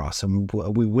working for us, and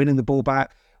we were winning the ball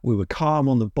back. We were calm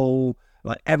on the ball.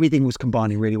 Everything was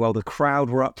combining really well. The crowd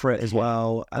were up for it as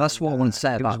well. And that's what I want to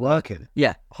say about it was working.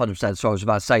 Yeah, 100%. So I was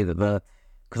about to say that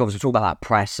because obviously we talk about that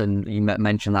press, and you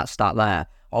mentioned that stat there.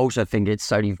 I also think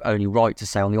it's only right to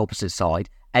say on the opposite side,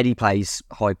 Eddie plays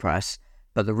high press,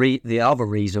 but the other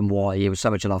reason why he was so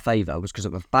much in our favour was because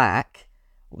at the back,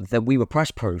 that we were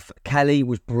press proof. Kelly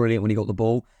was brilliant when he got the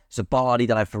ball. Zabadi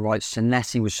done it for right.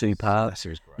 Senesi was superb.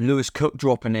 Lewis Cook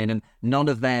dropping in, and none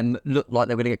of them looked like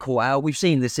they were going to get caught out. We've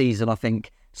seen this season, I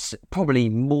think, probably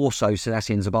more so Senesi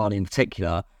and Zabadi in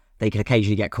particular, they can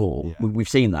occasionally get caught. Yeah. We've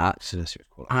seen that.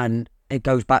 And it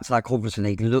goes back to that confidence, and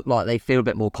they look like they feel a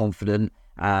bit more confident.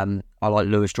 I like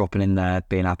Lewis dropping in there,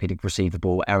 being happy to receive the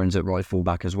ball. Aaron's at right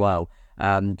fullback as well.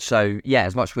 So yeah,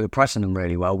 as much as we were pressing them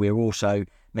really well, we were also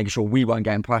making sure we weren't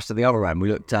getting pressed at the other end. We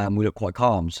looked quite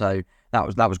calm. So that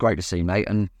was great to see, mate.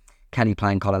 And Kenny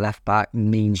playing kind of left back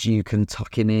means you can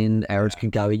tuck him in. Aaron's can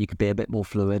go in. You could be a bit more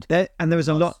fluid. There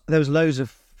was loads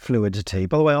of fluidity.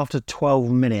 By the way, after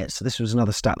 12 minutes, this was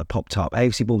another stat that popped up.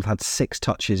 AFC Bournemouth had 6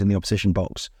 touches in the opposition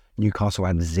box. Newcastle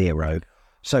had 0.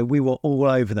 So we were all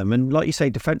over them. And like you say,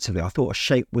 defensively, I thought a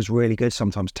shape was really good.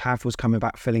 Sometimes Tav was coming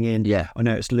back, filling in. Yeah. I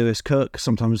know it's Lewis Cook,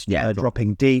 sometimes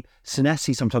dropping deep.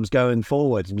 Senesi sometimes going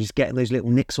forward and just getting those little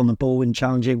nicks on the ball and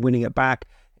challenging, winning it back,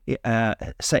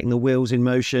 setting the wheels in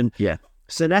motion. Yeah.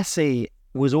 Senesi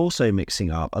was also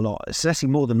mixing up a lot. Senesi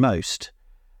more than most,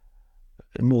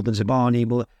 more than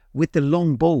Zabani, with the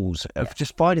long balls of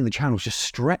just finding the channels, just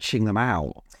stretching them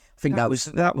out. I think that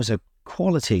was a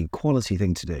quality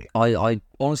thing to do. I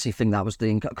honestly think that was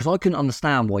because I couldn't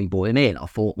understand why he brought him in. I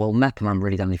thought, well, Mepham hadn't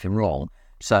really done anything wrong.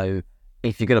 So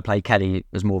if you're going to play Kelly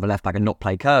as more of a left back and not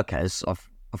play Kirkes,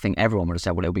 I think everyone would have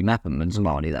said, well, it'll be Mepham and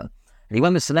Zamani then. And he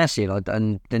went with Senesi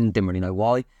and didn't really know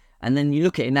why. And then you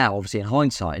look at it now, obviously in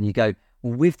hindsight, and you go,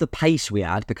 well, with the pace we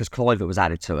had, because Kluivert was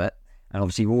added to it, and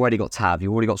obviously you've already got Tav,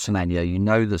 you've already got Semenyo, you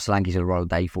know that Solanke's had a royal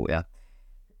day for you.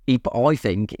 I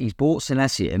think he's brought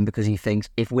Senesi in because he thinks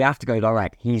if we have to go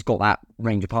direct, he's got that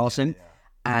range of passing.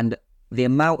 And the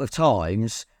amount of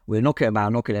times we're knocking it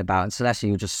about, and Senesi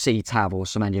will just see Tav or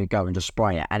Semenyo go and just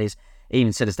spray it. And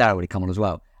even Sinistera would come on as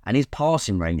well. And his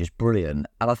passing range is brilliant.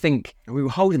 And I think we were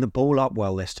holding the ball up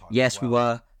well this time. Yes, we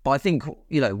were. But I think,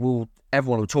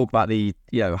 everyone will talk about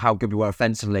how good we were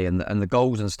offensively and the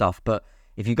goals and stuff. But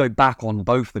if you go back on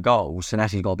both the goals,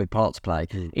 Senesi's got a big part to play.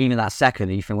 Even that second,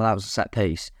 you think, well, that was a set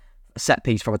piece. A set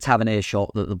piece from a Tavernier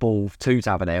shot that the ball to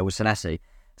Tavernier was Senesi.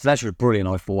 Senesi was brilliant,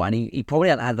 I thought. And he probably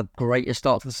hadn't had the greatest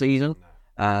start to the season.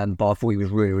 But I thought he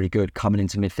was really, really good coming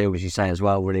into midfield, as you say, as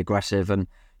well, really aggressive. And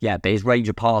yeah, but his range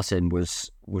of passing was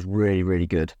really, really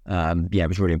good. It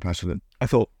was really impressive with him. I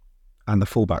thought, and the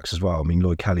fullbacks as well. I mean,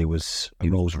 Lloyd Kelly was a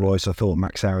Rolls Royce. I thought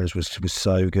Max Aarons was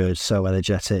so good, so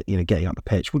energetic, getting up the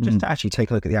pitch. Well, just to actually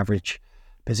take a look at the average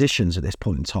positions at this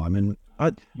point in time. And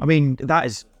I mean, that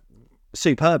is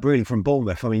superb, really, from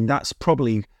Bournemouth. I mean, that's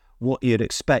probably what you'd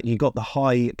expect. You got the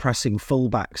high pressing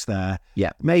fullbacks there.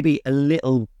 Yeah. Maybe a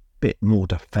little bit more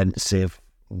defensive.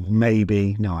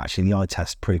 Maybe. No, actually, the eye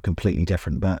test proved completely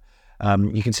different. But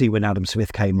you can see when Adam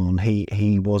Smith came on,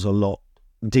 he was a lot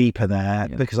deeper there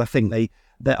because I think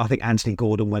I think Anthony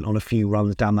Gordon went on a few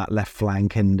runs down that left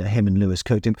flank and him and Lewis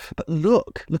cooked him. But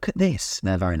look at this.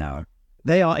 They're very narrow.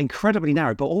 They are incredibly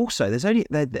narrow, but also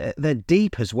they're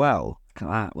deep as well. Look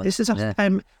at that. This is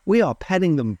we are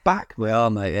penning them back. We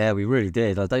are, mate. Yeah, we really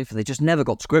did. I don't think they just never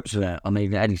got scripts with it. I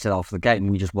mean, Eddie said after the game,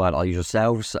 we just weren't our usual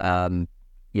selves. And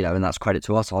that's credit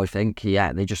to us, I think.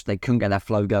 Yeah, they couldn't get that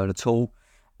flow going at all.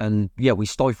 And yeah, we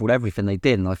stifled everything they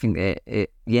did. And I think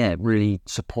it really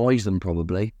surprised them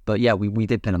probably. But yeah, we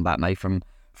did pin them back, mate, from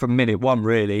minute one,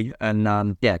 really. And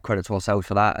credit to ourselves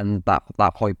for that. And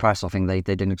that high press, I think they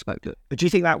didn't expect it. But do you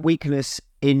think that weakness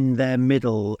in their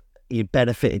middle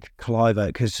benefited Kluivert?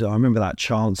 Because I remember that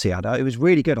chance he had. It was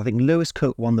really good. I think Lewis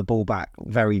Cook won the ball back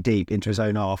very deep into his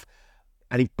own half.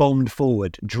 And he bombed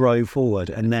forward, drove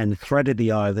forward, and then threaded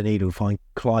the eye of the needle to find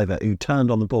Kluivert, who turned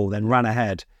on the ball, then ran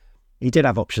ahead. He did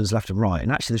have options left and right,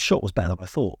 and actually the shot was better than I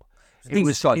thought. It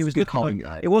was good.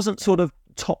 It wasn't sort of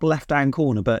top left-hand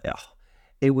corner, but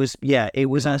it was a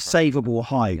savable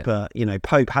height. But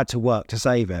Pope had to work to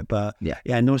save it. But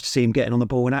nice to see him getting on the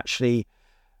ball and actually,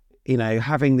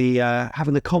 having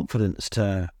the confidence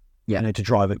to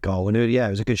drive at goal. And it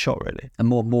was a good shot, really. And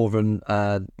more of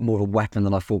a weapon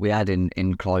than I thought we had in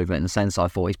Kluivert, in the sense I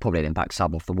thought he's probably an impact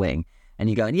sub off the wing. And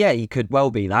you're going, he could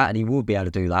well be that, and he would be able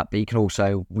to do that. But he can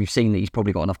also, we've seen that he's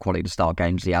probably got enough quality to start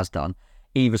games as he has done.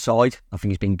 Either side, I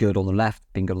think he's been good on the left,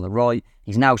 been good on the right.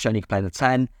 He's now shown he can play in the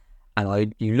 10.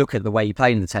 And you look at the way he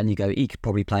played in the 10, you go, he could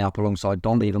probably play up alongside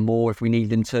Dom even more if we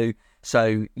needed him to.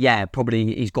 So,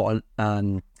 probably he's got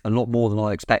a lot more than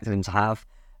I expected him to have.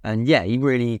 And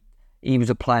he was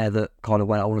a player that kind of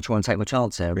went, I want to try and take my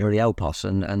chance here, really help us.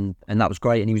 And that was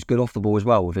great. And he was good off the ball as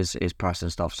well with his press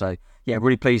and stuff. So,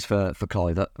 really pleased for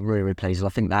Kluivert. Really, really pleased. And I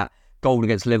think that goal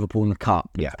against Liverpool in the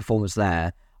Cup, performance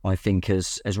there, I think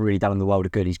has really done him the world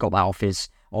of good. He's got that off his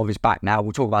back now.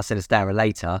 We'll talk about Sinistera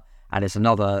later. And it's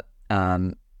another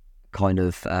kind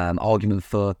of argument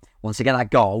for, once again, that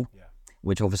goal,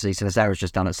 which obviously Sinistera's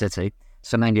just done at City.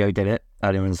 Semenyo did it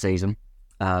earlier in the season.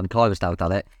 Kluivert still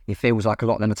done it. It feels like a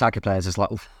lot of them attacking players is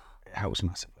like, oof. It helps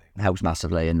massively. helps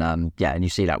massively. And and you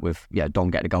see that with Don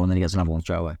getting a goal and then he gets another one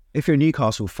straight away. If you're a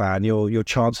Newcastle fan, your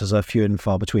chances are few and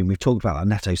far between. We've talked about that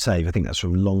Neto save. I think that's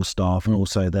from Longstaff, and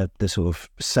also the sort of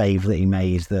save that he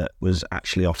made that was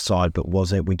actually offside, but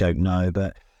was it? We don't know,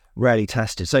 but rarely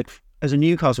tested. So as a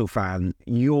Newcastle fan,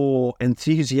 your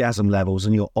enthusiasm levels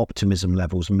and your optimism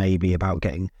levels may be about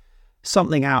getting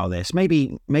something out of this.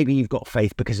 Maybe you've got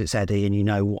faith because it's Eddie and you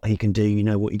know what he can do, you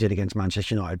know what he did against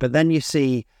Manchester United. But then you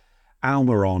see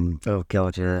Almiron. Oh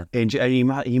God, yeah. And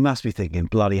you must be thinking,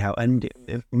 bloody hell. And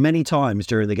many times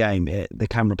during the game, the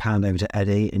camera panned over to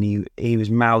Eddie and he was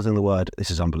mouthing the word,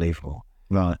 "This is unbelievable."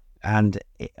 Right. And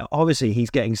obviously he's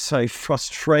getting so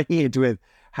frustrated with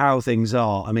how things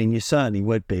are. I mean, you certainly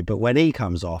would be. But when he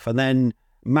comes off and then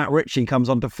Matt Ritchie comes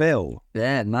on to Phil.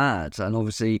 Yeah, mad. And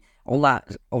obviously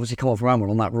come off Ramon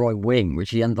on that right wing,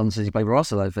 which he hadn't done since he played for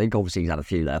us, I think. Obviously he's had a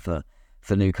few there for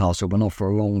Newcastle, but not for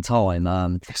a long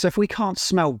time. So if we can't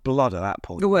smell blood at that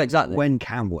point, well, exactly. When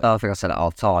can we? I think I said at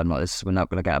half time, like this, we're not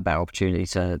going to get a better opportunity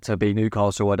to beat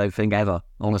Newcastle, I don't think, ever,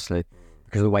 honestly,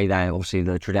 because of the way obviously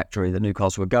the trajectory that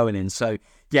Newcastle were going in. So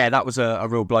yeah, that was a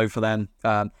real blow for them.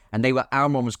 And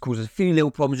Almiron was causing a few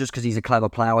little problems just because he's a clever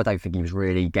player. I don't think he was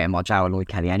really getting much out of Lloyd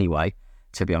Kelly anyway,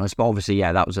 to be honest. But obviously,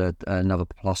 yeah, that was another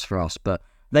plus for us. But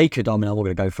they could, I'm not going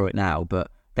to go through it now,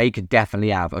 but they could definitely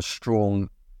have a strong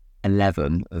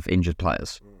 11 of injured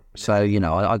players. So,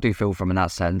 I do feel from in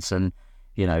that sense. And,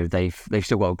 they've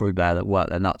still got a group there that work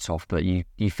their nuts off. But you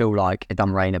feel like it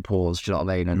done rain, it pours, do you know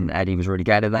what I mean? And Eddie was really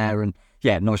getting there. And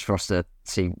yeah, nice for us to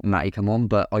see Matty come on.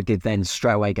 But I did then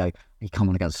straight away go, he come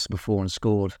on against us before and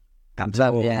scored.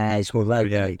 Yeah, he scored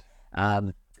loads. Yeah.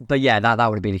 But yeah, that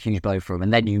would have been a huge blow for him.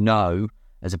 And then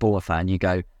as a Borough fan, you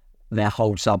go, their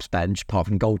whole subs bench, apart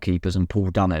from goalkeepers and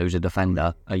Paul Dummett, who's a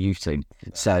defender, a youth team.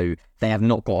 So they have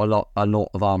not got a lot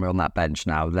of armour on that bench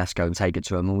now. Let's go and take it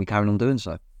to them, and we carried on doing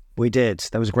so. We did.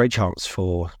 There was a great chance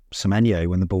for Semenyo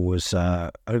when the ball was...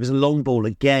 it was a long ball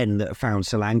again that found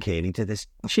Solanke, and he did this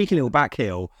cheeky little back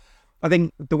heel. I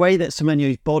think the way that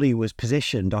Semenyo's body was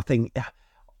positioned, I think...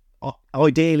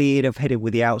 Ideally, he'd have hit it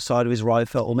with the outside of his right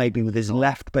foot or maybe with his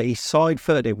left, but he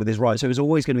side-footed it with his right, so it was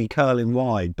always going to be curling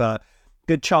wide, but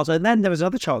good chance. And then there was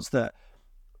another chance that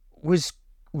was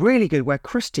really good where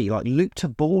Christie looped a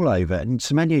ball over and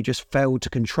Semenyo just failed to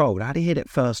control. Had he hit it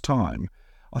first time,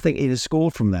 I think he'd have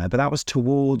scored from there, but that was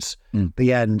towards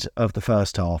the end of the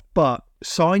first half. But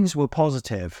signs were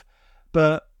positive,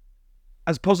 but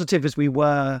as positive as we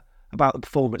were about the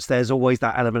performance, there's always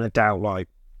that element of doubt, like,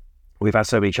 we've had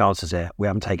so many chances here. We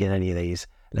haven't taken any of these.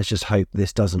 Let's just hope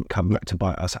this doesn't come back to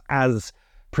bite us, as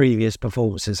previous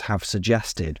performances have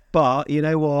suggested. But you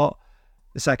know what?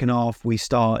 The second half, we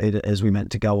started as we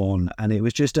meant to go on. And it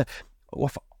was just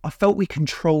I felt we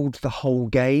controlled the whole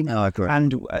game. Oh, I agree.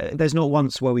 And there's not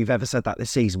once where we've ever said that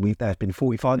this season. There's been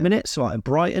 45 minutes, like at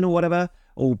Brighton or whatever,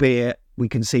 albeit we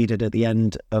conceded at the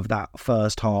end of that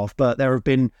first half. But there have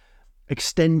been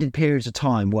extended periods of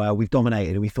time where we've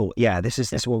dominated and we thought, yeah, this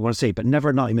is what we want to see, but never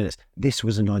at 90 minutes. This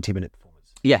was a 90-minute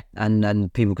performance. Yeah,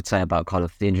 and people could say about kind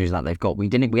of the injuries that they've got. We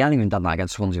hadn't even done that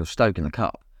against Swansea or Stoke in the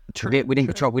Cup. We didn't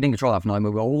control that for 9. We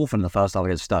were awful in the first half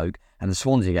against Stoke, and the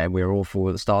Swansea game we were awful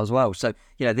at the start as well. So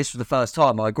this was the first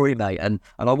time. I agree, mate, and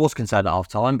I was concerned at half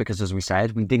time because, as we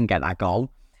said, we didn't get that goal.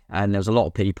 And there was a lot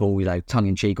of people, tongue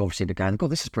in cheek, obviously, going, God,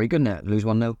 this is pretty good, isn't it? Lose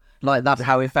 1-0. Like, that's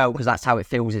how it felt, because that's how it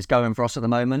feels it's going for us at the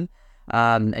moment.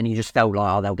 And you just felt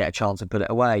like, they'll get a chance to put it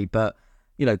away. But,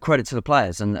 credit to the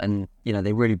players. And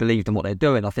they really believed in what they're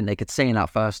doing. I think they could see in that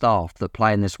first half that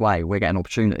playing this way, we're getting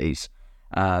opportunities.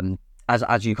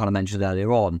 As you kind of mentioned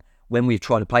earlier on, when we've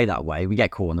tried to play that way, we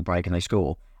get caught on the break and they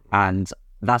score. And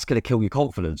that's going to kill your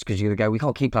confidence, because you're going to go, we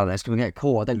can't keep playing this because we get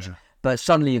caught. But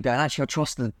suddenly you're going, actually, I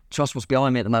trust what's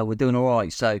behind me at the moment. We're doing all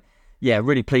right. So, yeah,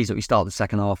 really pleased that we started the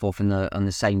second half off in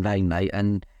the same vein, mate.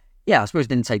 And yeah, I suppose it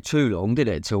didn't take too long, did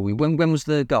it? Till when was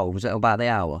the goal? Was it about the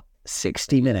hour?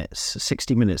 60 minutes.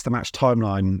 60 minutes. The match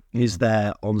timeline is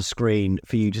there on the screen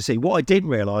for you to see. What I didn't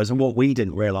realise and what we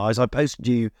didn't realise, I posted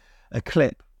you a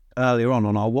clip earlier on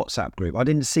our WhatsApp group. I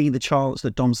didn't see the chance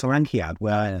that Dom Solanke had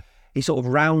where he sort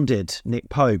of rounded Nick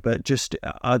Pope, but just,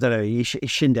 I don't know, he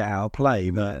shinned it out of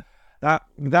play. But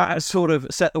that sort of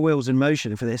set the wheels in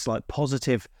motion for this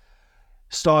positive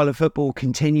style of football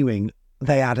continuing.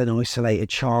 They had an isolated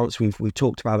chance. We've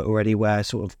talked about it already, where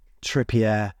sort of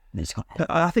Trippier.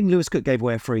 I think Lewis Cook gave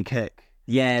away a free kick.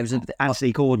 Yeah, it was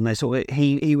Anthony Gordon. They sort of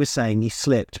he was saying he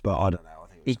slipped, but I don't know.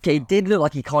 He did look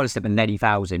like he kind of slipped, and then he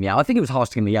fouls him. Yeah, I think it was harsh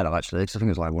to give him the yellow actually, because I think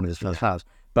it was like one of his first fouls.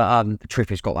 But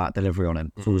Trippier's got that delivery on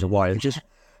him. So it was a wide, just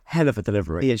hell of a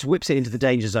delivery. He just whips it into the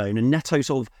danger zone, and Neto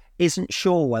sort of isn't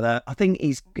sure whether. I think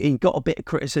he got a bit of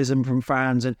criticism from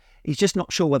fans, and he's just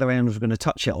not sure whether anyone was going to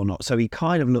touch it or not. So he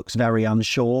kind of looks very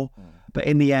unsure. But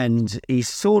in the end, he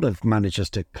sort of manages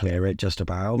to clear it just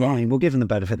about. Yeah. I mean, we'll give him the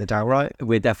benefit of the doubt, right?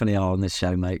 We definitely are on this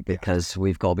show, mate, because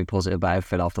we've got to be positive about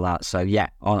everything after that. So, yeah,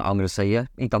 I'm going to say, yeah,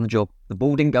 he done the job. The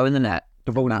ball didn't go in the net.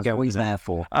 The ball didn't go what he's there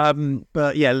for.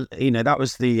 But, yeah, that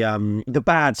was the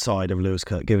bad side of Lewis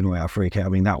Cook giving away our free kick. I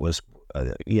mean, that was,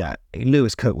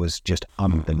 Lewis Cook was just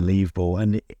unbelievable.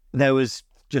 And there was...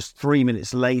 Just 3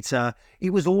 minutes later, he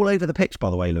was all over the pitch, by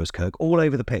the way, Lewis Cook, all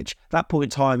over the pitch. That point in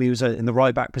time, he was in the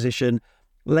right back position.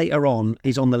 Later on,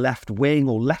 he's on the left wing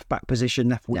or left back position,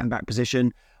 left wing back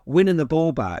position, winning the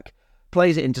ball back,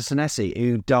 plays it into Senesi,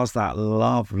 who does that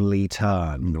lovely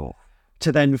turn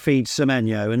to then feed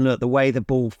Semenyo. And look, the way the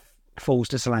ball falls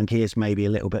to Solanke is maybe a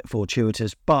little bit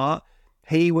fortuitous, but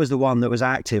he was the one that was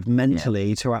active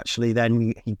mentally to actually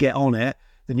then get on it.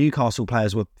 The Newcastle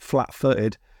players were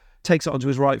flat-footed. Takes it onto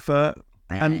his right foot,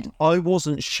 and I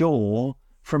wasn't sure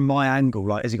from my angle,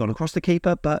 like, has he gone across the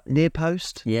keeper, but near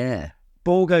post? Yeah.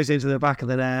 Ball goes into the back of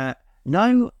the net.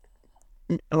 No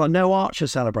Archer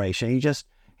celebration. He just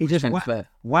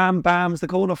wham bams the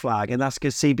corner flag, and that's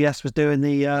because CBS was doing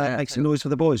the make some noise for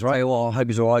the boys, right? I hope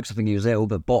he's all right, because I think he was ill,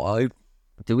 but Botto,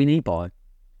 do we need Botto?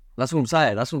 That's what I'm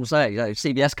saying. If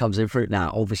CBS comes in for it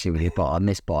now, obviously we need Botto. I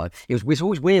miss Botto. It's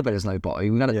always weird, but there's no Botto.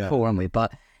 We've done it before, haven't we?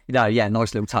 But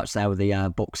nice little touch there with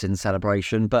the boxing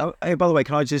celebration. But hey, by the way,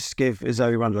 can I just give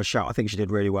Zoe Randall a shout? I think she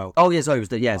did really well. Oh, yeah, Zoe.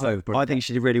 I think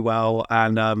she did really well,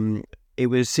 and it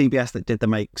was CBS that did the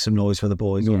make some noise for the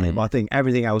boys, wasn't it? But I think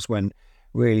everything else went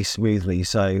really smoothly.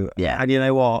 So and you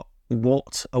know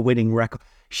what a winning record.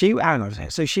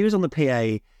 So she was on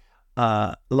the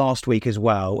PA last week as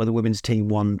well, where the women's team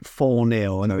won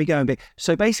 4-0, and we going big.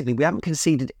 So basically, we haven't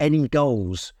conceded any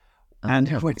goals,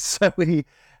 that's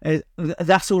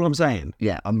all I'm saying.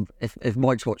 Yeah, if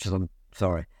Mike's watches, I'm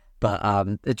sorry, but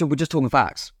we're just talking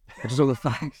facts. We're just talking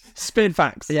facts. Spitting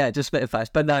facts. Yeah, just spitting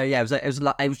facts. But no, yeah,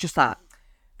 it was just that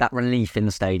relief in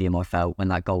the stadium I felt when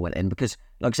that goal went in, because,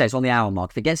 like I say, it's on the hour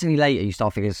mark. If it gets any later, you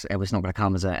start thinking it's not going to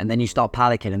come, is it? And then you start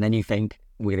panicking, and then you think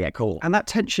we're going to get caught. And that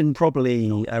tension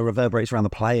probably reverberates around the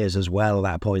players as well at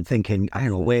that point, thinking, I don't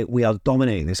know, we are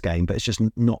dominating this game, but it's just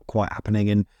not quite happening.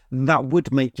 And that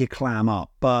would make you clam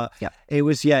up. But it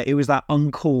was that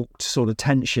uncorked sort of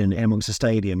tension amongst the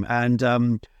stadium.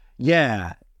 And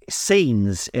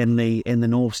scenes in the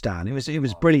North Stand. It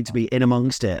was brilliant to be in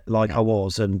amongst it like I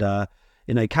was, and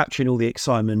capturing all the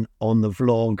excitement on the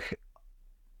vlog.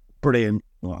 Brilliant.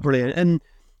 And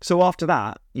so after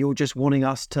that, you're just wanting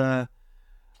us to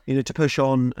push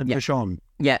on and push on.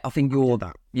 Yeah, I think you're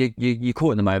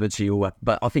caught in the moment, so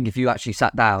but I think if you actually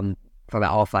sat down for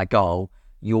about half that goal,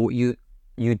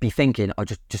 you'd be thinking, I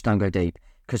just don't go deep.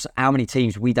 Because how many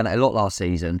teams, we done it a lot last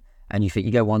season, and you think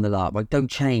you go 1-0 up, like, don't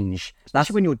change.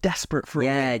 That's when you're desperate for it.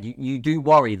 Yeah, you do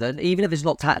worry that even if it's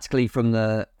not tactically from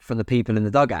the people in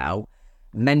the dugout,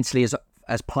 mentally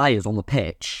as players on the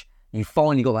pitch, you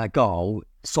finally got that goal.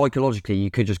 Psychologically, you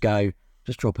could just go,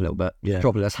 just drop a little bit. Yeah.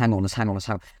 Drop a little, let's hang on.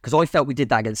 Because I felt we did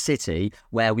that against City,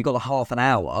 where we got a half an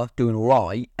hour doing all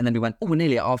right, and then we went, we're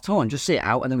nearly at half time, just sit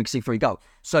out, and then we can see 3 goals.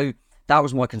 So that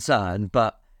was my concern.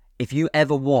 But if you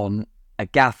ever want a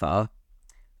gaffer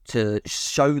to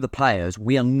show the players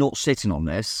we are not sitting on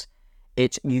this,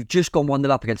 you've just gone 1-0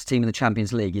 up against a team in the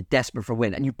Champions League, you're desperate for a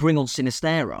win, and you bring on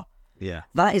Sinistera. Yeah.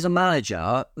 That is a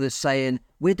manager that's saying,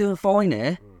 we're doing fine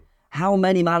here. How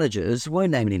many managers,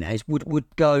 won't name any names, would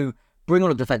go, bring on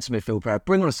a defensive midfield player,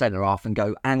 bring on a centre-half and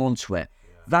go, hang on to it.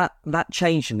 Yeah. That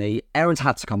changed for me. Aaron's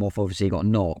had to come off, obviously he got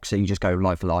knocked, so you just go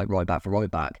light for light, right back for right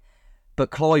back.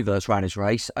 But Kluivert ran his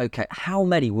race. Okay, how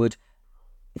many would,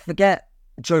 forget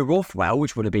Joe Rothwell,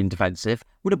 which would have been defensive,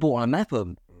 would have brought on a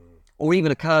Mepham? Or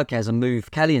even a Kirkes and move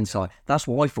Kelly inside. That's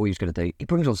what I thought he was going to do. He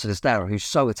brings on Sinistera, who's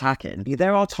so attacking. Yeah,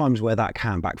 there are times where that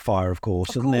can backfire, of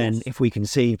course. Then if we can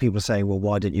see people saying, well,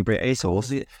 why didn't you bring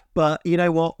it? But you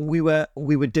know what? We were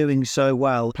doing so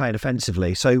well playing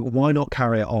offensively, so why not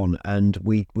carry it on? And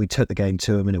we took the game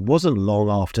to him, and it wasn't long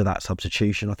after that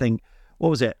substitution. I think, what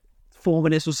was it, 4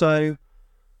 minutes or so?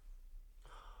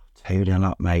 2-0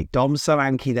 up, mate. Dom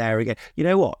Solanke there again. You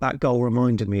know what? That goal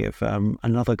reminded me of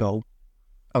another goal.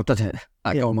 Oh, doesn't it?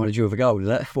 That goal reminded you of a goal, did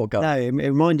it? What goal? No, it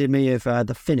reminded me of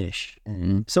the finish.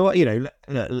 Mm-hmm. So,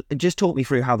 just talk me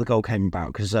through how the goal came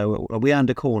about, because we earned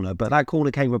a corner, but that corner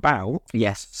came about.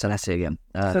 Yes, Senesi again.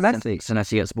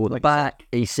 Senesi gets the ball at the back.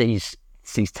 He sees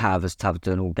Tav as Tav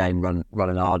doing all game,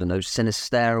 running hard, and those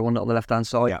Sinistera on the left-hand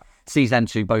side. Yeah. Sees them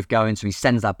two both going, so he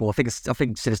sends that ball. I think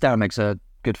Sinistera makes a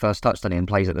good first touch, doesn't he, and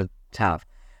plays at the Tav.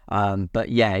 But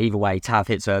yeah, either way, Tav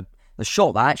hits a The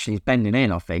shot that actually is bending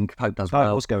in, I think. Pope does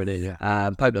well. It was going in, yeah.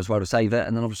 Pope does well to save it.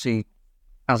 And then obviously,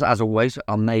 as always,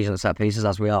 amazing at set pieces,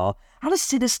 as we are. How does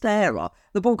Sinistera,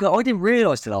 the ball I didn't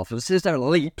realise till after, Sinistera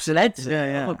leaps and heads it.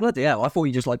 Yeah. Oh, bloody hell, I thought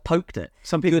you just poked it.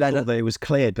 Some people thought that it was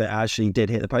cleared, but it actually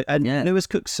did hit the post. And Lewis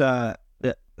Cook's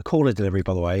corner delivery,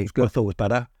 by the way, I thought was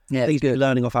better. Yeah, I think he's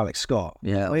learning off Alex Scott.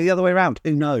 Yeah. Or the other way around.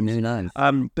 Who knows? Who knows?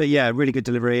 But yeah, really good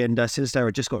delivery. And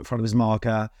Sinistera just got in front of his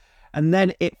marker. And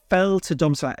then it fell to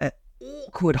Dom Solanke at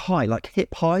awkward height, like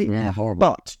hip height. Yeah, horrible.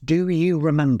 But do you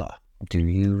remember?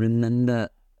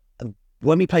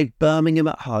 When we played Birmingham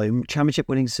at home, championship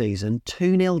winning season,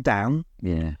 2-0 down.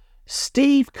 Yeah.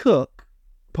 Steve Cook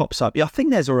pops up. Yeah, I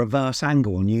think there's a reverse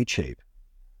angle on YouTube.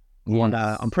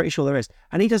 Yes. I'm pretty sure there is.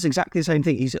 And he does exactly the same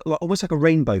thing. He's almost like a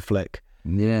rainbow flick.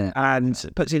 Yeah. And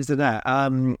puts it into the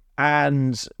net.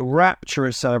 And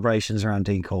rapturous celebrations around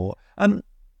Dean Court.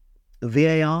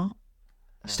 VAR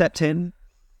stepped in.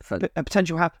 A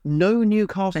potential no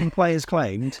Newcastle players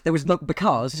claimed. There was no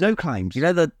claims. You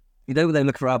know they were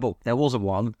looking for our ball. There wasn't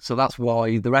one, so that's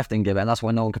why the ref didn't give it, and that's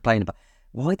why no one complained about.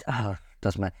 Why?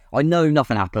 Doesn't matter. I know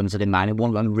nothing happens at man. It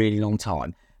won't run a really long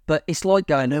time. But it's like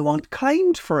going, no one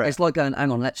claimed for it. It's like going,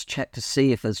 hang on, let's check to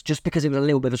see if there's, just because it was a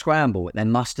little bit of a scramble, there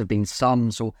must have been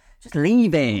some sort. Just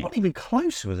leave it. Not even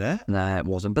close, was it? No, it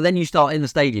wasn't. But then you start in the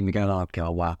stadium, you're going, oh God,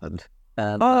 what happened?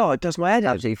 It does my head in.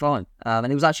 Absolutely fine. And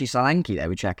it was actually Solanke they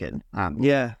were checking.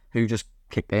 Who just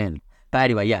kicked in. But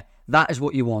anyway, yeah, that is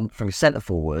what you want from a centre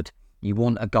forward. You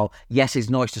want a goal. Yes, it's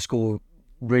nice to score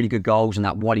really good goals, and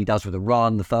that what he does with the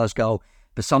run, the first goal.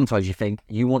 But sometimes you think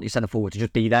you want your centre forward to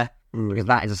just be there, because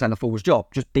that is a centre forward's job.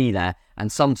 Just be there.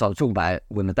 And sometimes, talking about it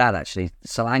with my dad actually,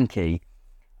 Solanke,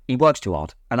 he works too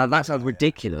hard, and that sounds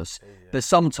ridiculous. But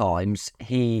sometimes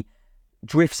he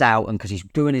drifts out, and because he's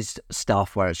doing his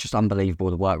stuff where it's just unbelievable,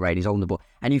 the work rate, he's on the ball,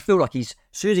 and you feel like as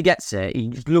soon as he gets it,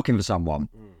 he's looking for someone.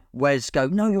 Whereas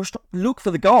look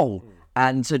for the goal.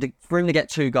 And so for him to get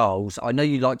 2 goals, I know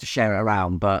you like to share it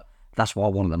around, but that's what I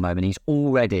want at the moment. He's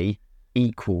already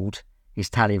equalled his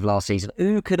tally of last season.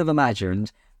 Who could have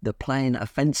imagined that playing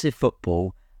offensive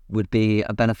football would be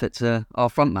a benefit to our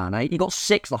front man, eh? He got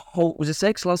 6, was it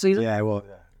 6 last season? Yeah, well,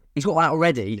 yeah. He's got that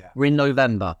already. Yeah. We're in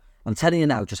November. I'm telling you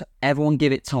now, just everyone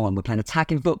give it time. We're playing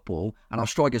attacking football, and our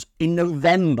strikers in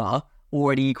November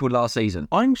already equalled last season.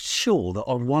 I'm sure that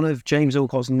on one of James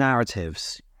Alcott's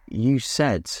narratives, you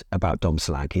said about Dom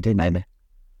Solanke, didn't you?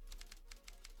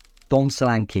 Dom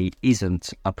Solanke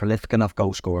isn't a prolific enough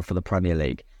goal scorer for the Premier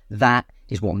League. That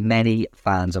is what many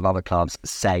fans of other clubs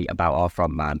say about our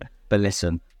front man. But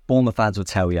listen, Bournemouth fans will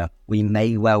tell you, we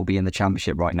may well be in the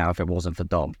Championship right now if it wasn't for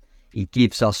Dom. He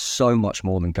gives us so much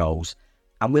more than goals.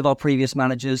 And with our previous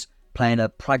managers playing a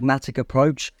pragmatic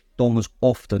approach, Dom was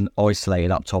often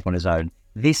isolated up top on his own.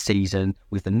 This season,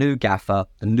 with the new gaffer,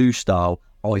 the new style,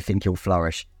 I think he'll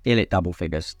flourish. He'll hit double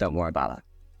figures. Don't worry about that.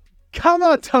 Come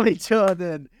on, Tommy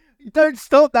Jordan. You don't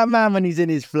stop that man when he's in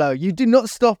his flow. You do not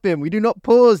stop him. We do not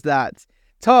pause that.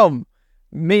 Tom,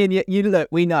 me and you look,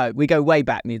 we know. We go way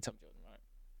back, me and Tom Jordan, right?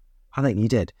 I think you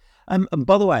did. And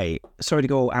by the way, sorry to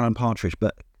go all Alan Partridge,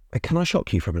 but can I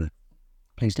shock you for a minute?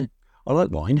 Please do. I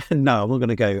like wine. No, I'm not going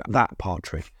to go that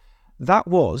Partridge. That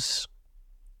was,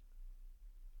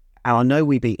 and I know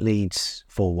we beat Leeds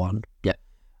 4-1. Yeah.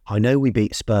 I know we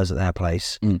beat Spurs at their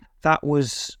place. That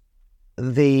was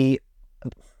the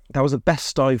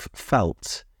best I've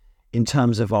felt in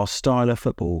terms of our style of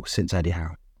football since Eddie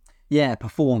Howe. Yeah,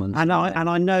 performance. And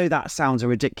I know that sounds a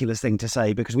ridiculous thing to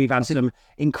say because we've had some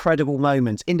incredible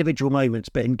moments, individual moments,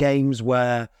 but in games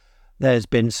where there's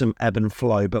been some ebb and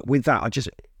flow. But with that,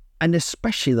 and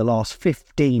especially the last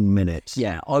 15 minutes.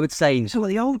 Yeah, I would say. Some of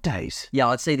the old days. Yeah,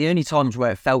 I'd say the only times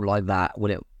where it felt like that,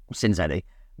 since Eddie,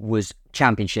 was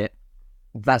Championship.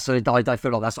 That's I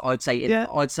feel like that's. I'd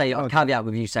say I'll caveat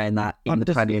with you saying that in the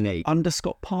Premier League under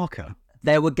Scott Parker.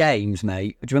 There were games,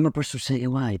 mate. Do you remember Bristol City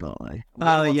away, by the way?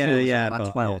 Oh yeah.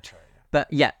 About 12. But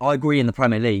yeah, I agree in the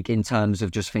Premier League in terms of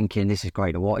just thinking this is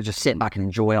great or what. Just sit back and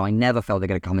enjoy. I never felt they're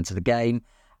going to come into the game,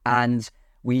 and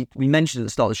we mentioned at the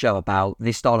start of the show about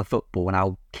this style of football and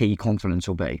how key confidence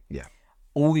will be. Yeah.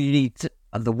 All you need to,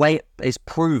 the way it is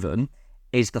proven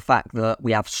is the fact that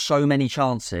we have so many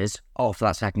chances after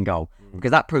that second goal.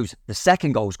 Because that proves the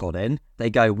second goal's got in. They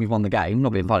go, we've won the game.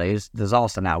 Not being funny, it's a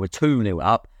disaster now. We're 2-0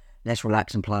 up. Let's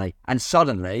relax and play. And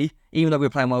suddenly, even though we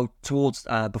were playing well towards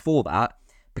before that,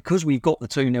 because we've got the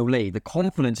 2-0 lead, the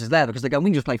confidence is there because they're going, we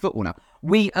can just play football now.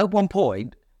 At one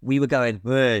point, we were going,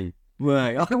 hey,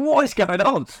 what is going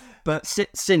on? But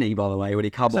Cine, by the way, when he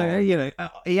come on.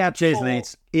 He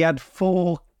had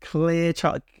 4 clear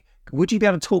chances. Would you be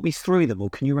able to talk me through them, or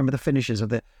can you remember the finishes of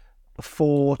the?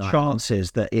 4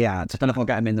 chances that he had. I don't know if I'll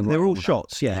get him in the. They're all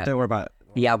shots. Yeah, don't worry about it.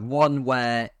 He had one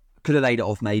where could have laid it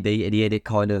off maybe, and he hit it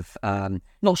kind of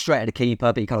not straight at the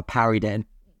keeper, but he kind of parried it.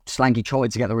 Slanky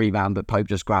tried to get the rebound, but Pope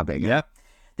just grabbed it. Yeah.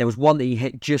 There was one that he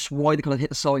hit just wide, kind of hit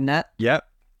the side net. Yeah.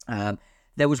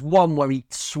 There was one where he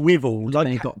swiveled and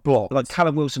he got blocked. Like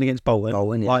Callum Wilson against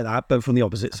Bolton, like that, but from the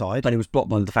opposite side. But it was blocked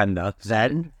by the defender.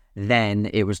 Then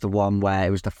it was the one where it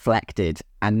was deflected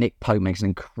and Nick Pope makes an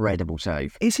incredible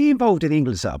save. Is he involved in the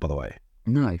England setup, by the way?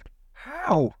 No.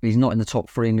 How? He's not in the top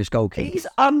 3 English goalkeepers. He's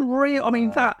unreal. I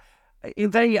mean,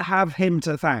 they have him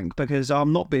to thank, because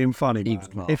I'm not being funny.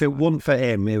 If it wasn't for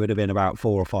him, it would have been about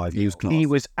 4 or 5 years. He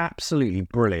was absolutely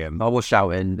brilliant. I was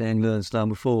shouting, England's done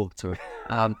before to it.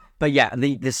 But yeah,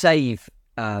 the save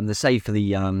for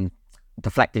the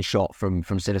deflected shot from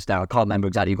Sinister, I can't remember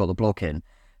exactly who got the block in,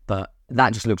 but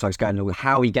that just looks like it's going on with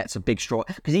how he gets a big strike.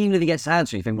 Because even if he gets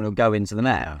answered, you think when he'll go into the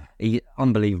net,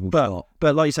 unbelievable shot.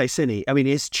 But like you say, Cine, I mean,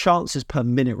 his chances per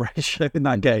minute ratio in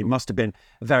that game must have been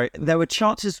There were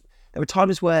times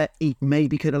where he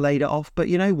maybe could have laid it off, but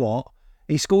you know what?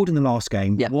 He scored in the last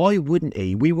game. Yeah. Why wouldn't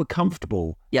he? We were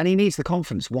comfortable. Yeah. And he needs the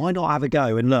confidence. Why not have a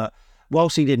go? And look,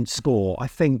 whilst he didn't score, I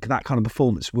think that kind of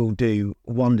performance will do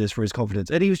wonders for his confidence.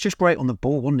 And he was just great on the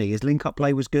ball, wasn't he? His link-up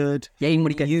play was good. Yeah, even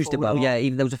when he used it well. Yeah,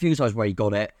 even, there was a few times where he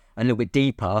got it a little bit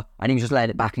deeper, and he was just letting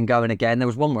it back and going again. There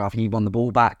was one where I think he won the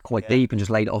ball back quite deep and just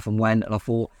laid it off and went. And I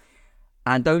thought,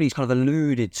 Andoni's kind of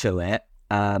alluded to it,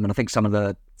 and I think some of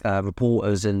the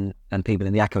reporters and people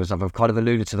in the Echo stuff have kind of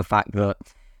alluded to the fact that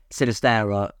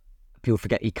Sinisterra, people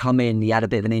forget, he come in, he had a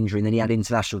bit of an injury, and then he had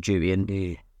international duty,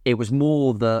 and it was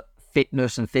more the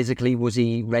fitness and physically, was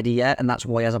he ready yet? And that's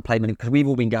why he hasn't played many, because we've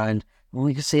all been going, well,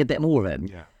 you can see a bit more of him.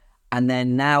 Yeah. And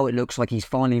then now it looks like he's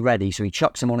finally ready, so he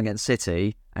chucks him on against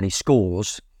City and he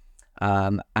scores,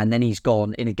 and then he's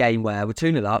gone in a game where we're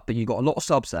 2-0 up, but you've got a lot of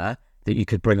subs there that you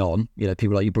could bring on, you know,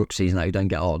 people like your Brookesies and that who don't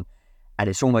get on, and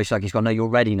it's almost like he's gone, no, you're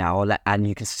ready now, and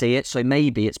you can see it. So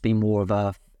maybe it's been more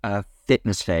of a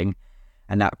fitness thing,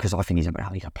 and that, because I think he's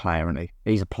a player, isn't he?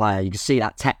 He's a player, you can see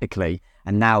that technically,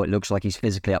 and now it looks like he's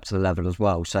physically up to the level as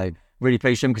well. So really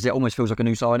pleased with him, because it almost feels like a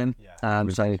new signing.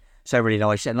 Yeah. So really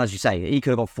nice. And as you say, he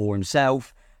could have got 4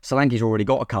 himself. Solanke's already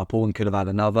got a couple and could have had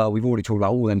another. We've already talked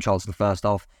about all them chances the first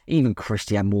half. Even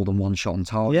Christie had more than one shot on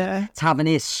target. Yeah.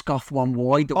 Tavernier scuffed one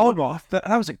wide. That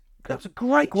was a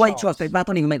great chance. That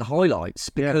don't even make the highlights,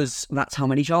 because that's how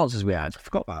many chances we had. I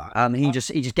forgot about that. He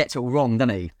just gets it all wrong,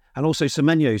 doesn't he? And also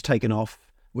Semenyo's taken off.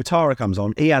 Watara comes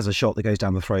on. He has a shot that goes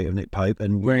down the throat of Nick Pope,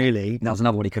 and really, that was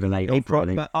another one he could have laid off.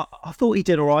 But I thought he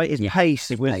did all right. His pace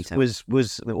was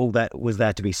all that was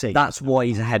there to be seen. That's why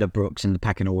he's ahead of Brooks in the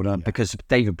pecking order, because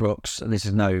David Brooks, and this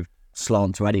is no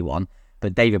slant to anyone,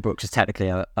 but David Brooks is technically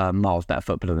a miles better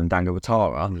footballer than Dango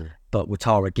Watara, but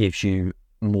Watara gives you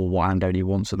more what Andoni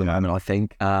wants at the moment, I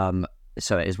think.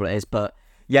 So it is what it is. But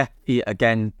yeah,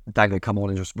 Dango come on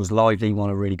and was lively, won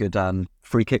a really good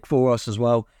free kick for us as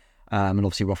well. And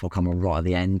obviously Roth will come on right at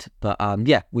the end. But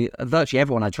virtually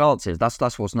everyone had chances.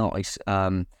 That's what's nice.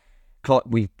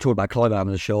 We talked about Clive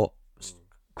having a shot.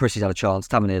 Christie's had a chance.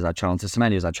 Tavernier's had chances.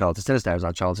 Semenyo's had chances. Sinisterra's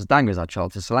had chances. Dango's had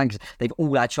chances. Solanke's. They've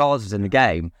all had chances in the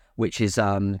game, which is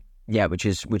great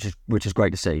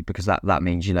to see, because that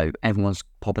means, you know, everyone's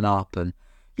popping up, and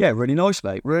really nice,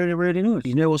 mate. Really, really nice.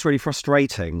 You know what's really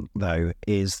frustrating though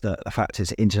is that the fact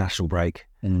it's international break,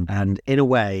 and in a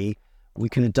way, we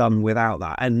could have done without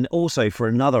that. And also for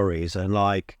another reason,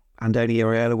 like Andoni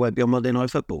Iraola won't be on Monday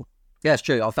Night Football. Yeah, it's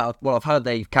true. I've heard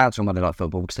they've cancelled Monday Night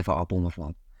Football because they thought Bournemouth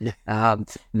won. Yeah.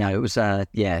 No, it was, it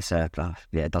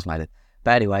does matter.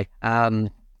 But anyway,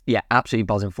 absolutely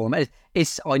buzzing for him.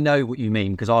 I know what you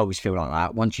mean, because I always feel like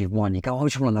that. Once you've won, you go, I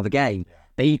just want another game. Yeah.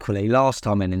 But equally, last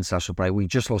time in international break, we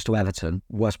just lost to Everton.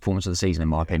 Worst performance of the season, in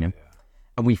my opinion. Yeah.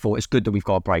 And we thought it's good that we've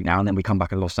got a break now, and then we come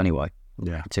back and lost anyway.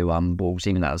 Yeah. To Wolves,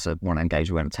 even that was a one engage,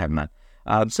 we went at 10 men.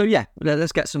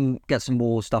 Let's get some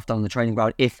more stuff done on the training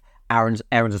ground. If Aaron's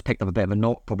has picked up a bit of a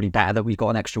knock, probably better that we've got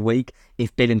an extra week.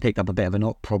 If Billing picked up a bit of a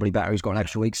knock, probably better he's got an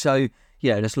extra week. So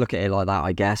let's look at it like that,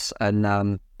 I guess.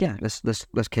 And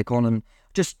let's kick on, and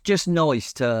just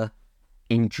nice to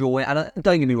enjoy. And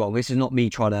don't get me wrong, this is not me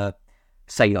trying to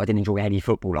say that I didn't enjoy any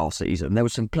football last season. There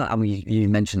was some. You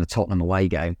mentioned the Tottenham away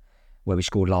game, where we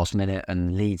scored last minute,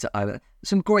 and Leeds,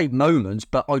 some great moments,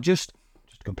 but a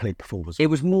complete performance. It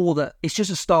was more that it's just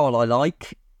a style I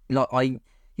like.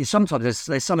 Sometimes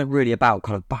there's something really about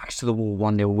kind of backs to the wall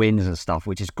 1-0 wins and stuff,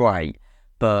 which is great.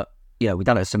 But we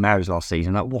done it at St Mary's last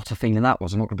season. What a feeling that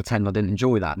was. I'm not going to pretend I didn't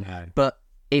enjoy that. No. But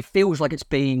it feels like it's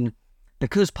been,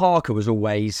 because Parker was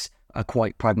always a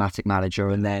quite pragmatic manager,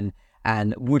 and then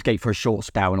And Woodgate, for a short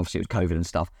spell, and obviously it was COVID and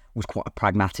stuff, was quite a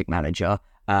pragmatic manager.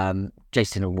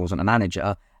 Jason Hill wasn't a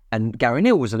manager, and Gary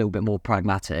Neal was a little bit more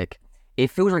pragmatic. It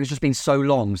feels like it's just been so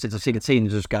long since I've seen a team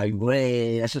just go,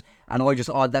 me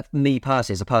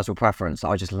personally, it's a personal preference.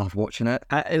 I just love watching it.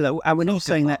 And we're not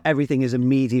saying that everything is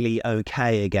immediately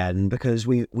okay again, because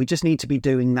we just need to be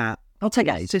doing that. I'll take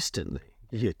 8 consistently.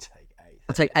 You take 8.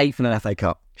 I'll take 8th in an FA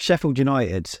Cup. Sheffield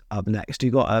United up next.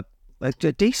 You got a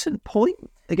decent point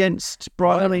against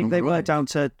Brighton. I mean, they were down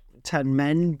to 10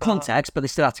 men. Context, but they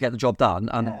still had to get the job done.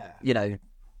 And you know,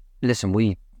 listen,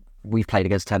 we've played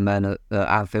against 10 men at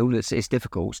Anfield. It's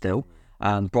difficult still.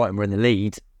 Brighton were in the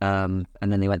lead, and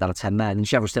then they went down to 10 men. And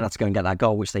Sheffield still had to go and get that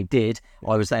goal, which they did.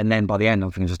 I was there, and then by the end,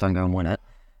 I'm thinking, just don't go and win it.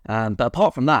 But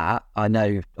apart from that, I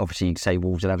know, obviously, you can say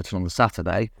Wolves and Everton on the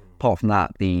Saturday. Apart from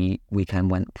that, the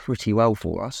weekend went pretty well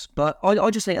for us. But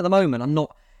I just think at the moment, I'm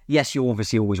not... Yes, you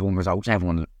obviously always want results.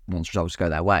 Everyone wants results to go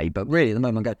their way. But really, at the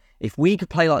moment, I'm going, if we could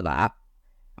play like that,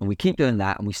 and we keep doing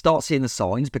that, and we start seeing the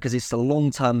signs, because it's a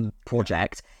long-term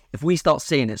project, if we start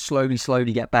seeing it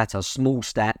slowly get better, small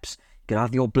steps, you can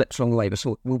have your blips along the way, but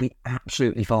we'll be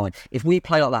absolutely fine. If we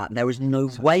play like that, there is no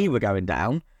way we're going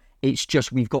down. It's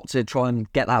just we've got to try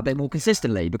and get that a bit more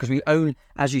consistently, because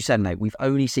as you said, mate, we've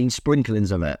only seen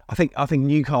sprinklings of it. I think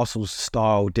Newcastle's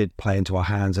style did play into our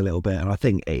hands a little bit, and I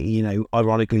think, you know,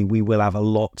 ironically, we will have a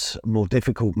lot more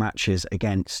difficult matches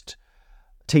against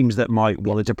teams that might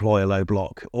want to deploy a low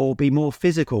block or be more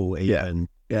physical even.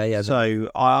 Yeah.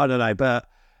 So I don't know, but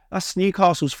that's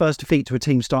Newcastle's first defeat to a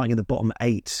team starting in the bottom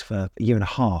 8 for a year and a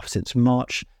half since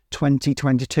March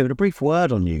 2022. And a brief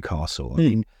word on Newcastle. I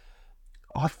mean,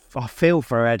 I feel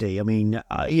for Eddie. I mean,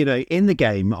 you know, in the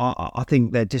game, I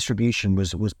think their distribution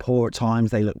was poor at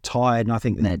times. They looked tired, and I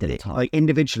think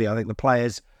individually, I think the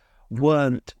players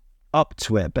weren't up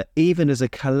to it. But even as a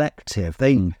collective,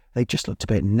 they just looked a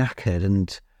bit knackered.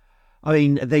 And I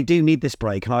mean, they do need this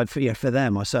break. And for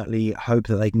them, I certainly hope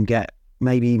that they can get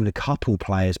maybe even a couple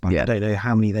players back. I don't know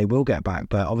how many they will get back,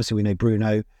 but obviously we know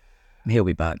Bruno. He'll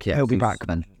be back. Yeah, he'll be back.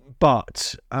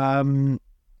 But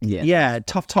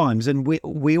tough times, and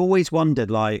we always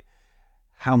wondered like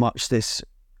how much this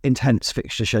intense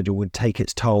fixture schedule would take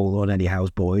its toll on Eddie Howe's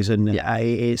boys, and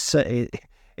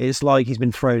it's like he's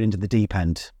been thrown into the deep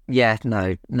end. Yeah,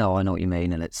 no, I know what you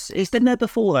mean, and it's been there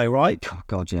before though, right? Oh,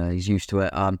 God, yeah, he's used to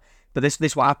it. But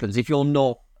this what happens if you're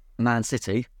not Man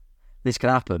City. This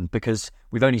can happen because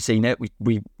we've only seen it.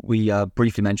 We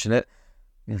briefly mentioned it.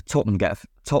 You know, Tottenham get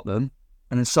Tottenham,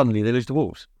 and then suddenly they lose to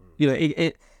Wolves. You know,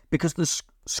 it because the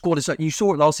squad is. You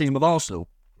saw it last season with Arsenal.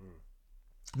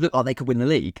 Looked like they could win the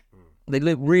league. They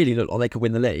really looked like they could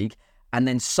win the league, and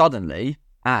then suddenly,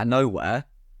 out of nowhere,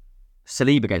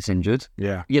 Saliba gets injured.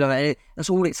 Yeah, you know that's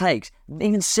all it takes.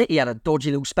 Even City had a dodgy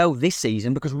little spell this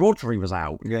season because Rodri was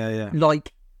out. Yeah.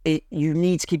 Like. You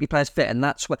need to keep your players fit, and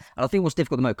that's what. And I think what's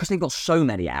difficult at the moment because they've got so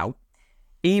many out.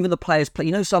 Even the players play.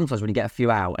 You know, sometimes when you get a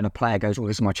few out and a player goes, "Oh,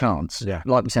 this is my chance." Yeah.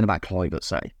 Like we said about Clive, let's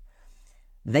say.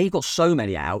 They've got so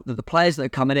many out that the players that are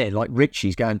coming in, like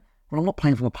Richie's going, "Well, I'm not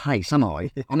playing for my pace, am I?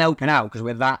 I'm helping out because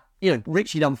we're that." You know,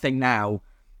 Richie don't think now,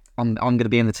 I'm going to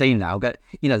be in the team now. But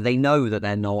you know, they know that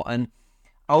they're not. And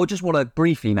I just want to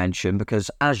briefly mention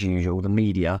because, as usual, the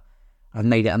media. I've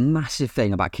made it a massive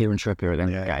thing about Kieran Trippier at the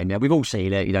end of the game. Yeah, we've all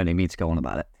seen it. You don't need me to go on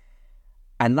about it.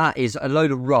 And that is a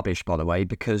load of rubbish, by the way,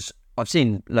 because I've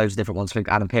seen loads of different ones. I think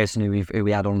Adam Pearson, who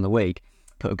we had on in the week,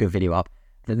 put a good video up.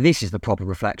 That this is the proper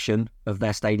reflection of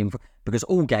their stadium. Because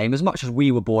all game, as much as we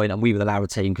were buoyant and we were the louder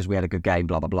team because we had a good game,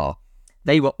 blah, blah, blah,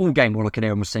 they were all game, all I could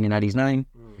hear them was singing Eddie's name.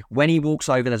 When he walks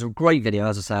over, there's a great video,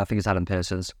 as I say, I think it's Adam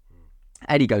Pearson's.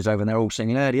 Eddie goes over and they're all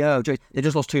singing Eddie, oh, they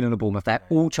just lost 2-0 to Bournemouth. They're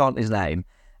all chanting his name.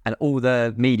 And all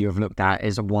the media have looked at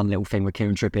is one little thing with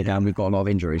Kieran Trippier down. We've got a lot of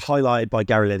injuries. Highlighted by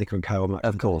Gary Lineker and Co.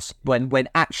 Of course. When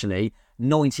actually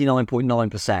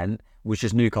 99.9% was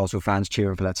just Newcastle fans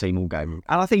cheering for their team all game.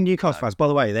 And I think Newcastle fans, by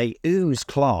the way, they ooze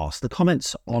class. The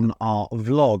comments on our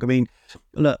vlog. I mean,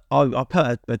 look, I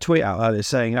put a tweet out earlier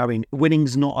saying, I mean,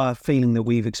 winning's not a feeling that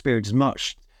we've experienced as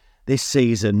much this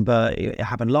season, but it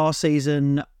happened last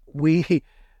season.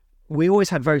 We always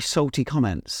had very salty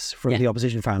comments from the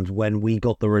opposition fans when we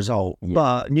got the result. Yeah.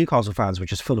 But Newcastle fans were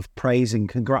just full of praise and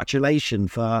congratulation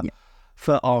for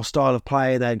our style of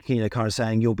play. They're kind of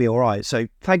saying you'll be all right. So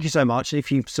thank you so much.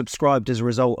 If you've subscribed as a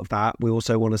result of that, we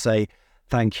also want to say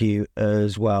thank you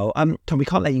as well. Tom, we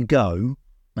can't let you go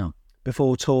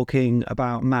before talking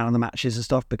about man of the matches and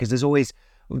stuff because there's always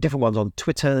different ones on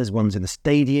Twitter. There's ones in the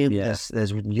stadium. Yeah.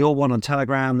 There's your one on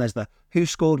Telegram. There's the Who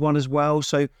Scored one as well.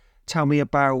 So tell me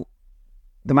about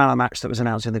the man of the match that was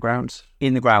announced in the grounds?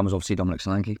 In the ground was obviously Dominic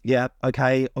Solanke. Yeah,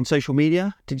 okay. On social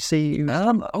media, did you see?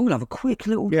 I'm going to have a quick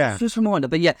little just reminder.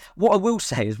 But yeah, what I will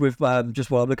say is with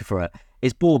just while I'm looking for it,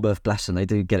 is Bournemouth, bless them, they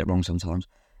do get it wrong sometimes.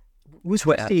 Was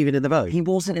Steven in the vote? He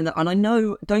wasn't in the... And I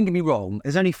know, don't get me wrong...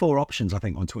 There's only 4 options, I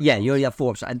think, on Twitter. Yeah, you only have 4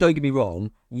 options. And don't get me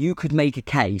wrong, you could make a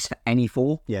case for any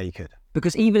 4. Yeah, you could.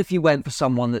 Because even if you went for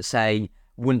someone that, say,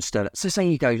 wouldn't stand... So say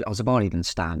you go, Zabani didn't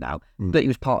stand out, but he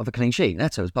was part of a clean sheet.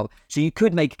 Neto was part of... So you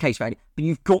could make a case for any... But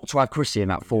you've got to have Christie in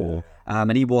that 4.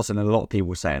 And he wasn't, and a lot of people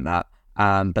were saying that.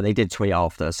 But they did tweet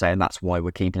after, saying that's why we're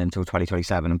keeping him until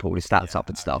 2027 and put all his stats up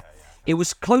and stuff. It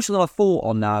was closer than I thought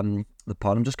on the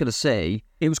pod. I'm just going to say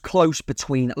it was close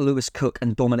between Lewis Cook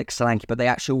and Dominic Solanke, but they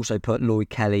actually also put Lloyd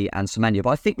Kelly and Semenya.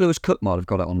 But I think Lewis Cook might have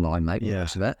got it online, mate. Yeah,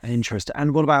 interesting.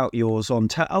 And what about yours on?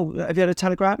 Have you had a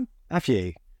Telegram? Have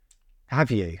you?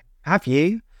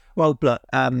 Well, look,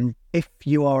 if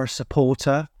you are a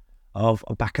supporter of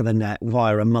Back of the Net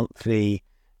via a monthly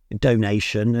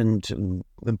donation, and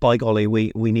by golly,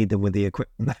 we need them with the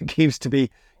equipment that keeps to be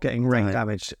getting rain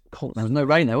damaged. There was no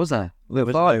rain there, was there? There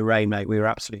was no rain, mate. We were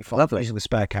absolutely fine. Lovely. Using the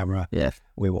spare camera, yeah,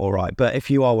 we were all right. But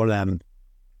if you are one of them,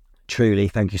 truly,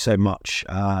 thank you so much.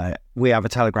 We have a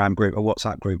Telegram group, a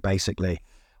WhatsApp group, basically,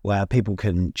 where people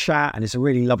can chat, and it's a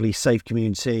really lovely, safe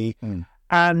community.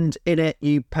 And in it,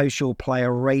 you post your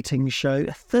player rating show. A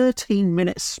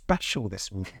 13-minute special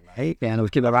this week, mate. Yeah, and I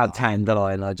was giving around 10, didn't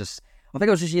I? And I think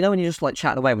I was just, when you just like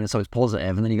chatting away when something's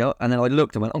positive, and then you go, and then I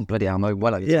looked and went, oh, bloody hell, I'm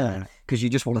well over. Yeah. Because you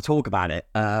just want to talk about it.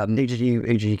 Who did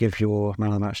you give your man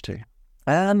of the match to?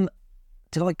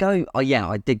 Did I go? Oh, yeah,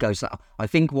 I did go. So I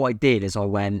think what I did is I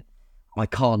went, I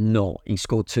can't not. He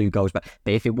scored 2 goals. But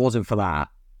if it wasn't for that,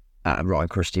 Ryan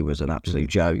Christie was an absolute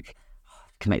joke.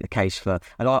 I can make the case for,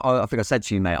 and I think I said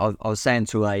to you, mate, I was saying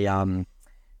to a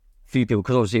few people,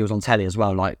 because obviously he was on telly as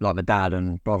well, like my dad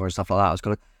and brother and stuff like that. I was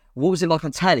kind of, what was it like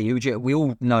on telly? We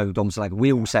all know Dom Solanke.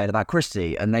 We all said about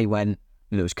Christie, and they went,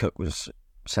 Lewis Cook was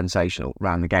sensational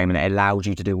around the game, and it allowed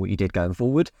you to do what you did going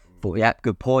forward. Thought, yeah,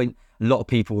 good point. A lot of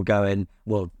people were going,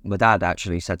 well, my dad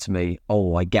actually said to me,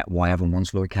 oh, I get why everyone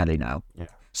wants Lloyd Kelly now. Yeah.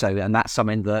 So, and that's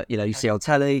something that, you see on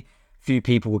telly. A few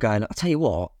people were going, I'll tell you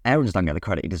what, Aaron's don't get the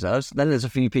credit he deserves. Then there's a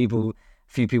few people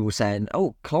saying,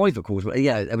 oh, Clive, of course.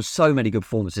 Yeah, there was so many good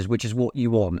performances, which is what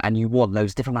you want. And you want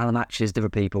those different man of matches,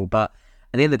 different people. But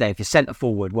at the end of the day, if your centre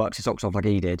forward works his socks off like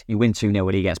he did, you win 2-0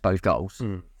 and he gets both goals.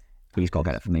 He's got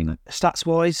to get it for me, mate.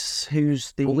 Stats-wise,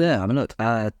 who's the... Oh, yeah, I mean, look,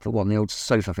 the old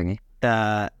sofa thingy.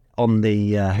 On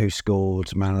the who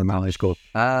scored, man of the match. Who scored?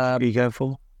 Who are you going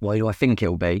for? What do I think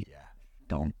it'll be? Yeah.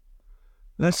 Dom.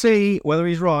 Let's see whether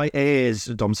he's right. It is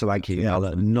Dom Solanke. Yeah,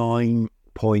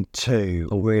 9.2.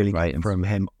 Really great from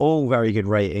him. All very good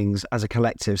ratings. As a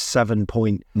collective,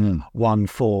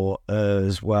 7.14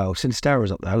 as well.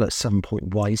 Sinistera's up there. Look,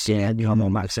 7.1. Yeah, you have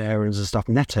on Max Aarons and stuff.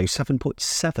 Neto,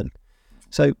 7.7.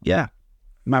 So, yeah.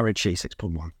 Marici,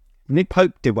 6.1. Nick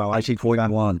Pope did well,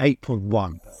 8.1.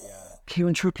 8.1.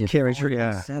 Kieran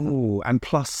Trippier. Yeah. Ooh, and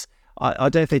plus, I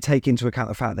don't know if they take into account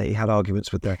the fact that he had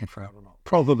arguments with their or not.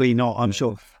 Probably not, I'm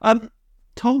sure.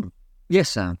 Tom. Yes,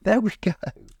 Sam. There we go.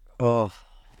 Oh.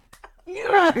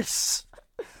 Yes.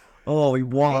 Oh, we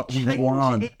won.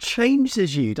 It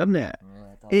changes you, doesn't it?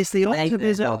 It's the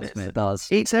optimism. It does.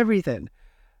 It's everything.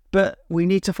 But we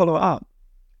need to follow it up.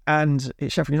 And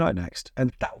it's Sheffield United next.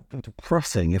 And that would be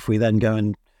depressing if we then go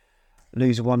and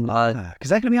lose one. Because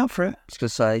they're going to be up for it. I was going to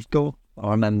say, go. I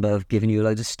remember giving you a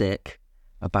load of stick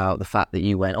about the fact that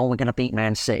you went, oh, we're going to beat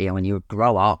Man City. And when you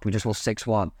grow up, we just lost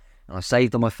 6-1. And I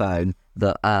saved on my phone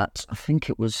that at, I think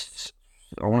it was,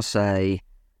 I want to say,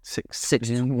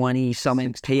 6:20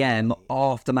 something PM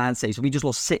after Man City. So we just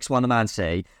lost 6-1 to Man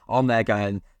City. I'm there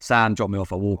going, Sam, drop me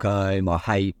off. I walk home. I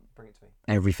hate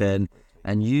everything.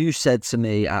 And you said to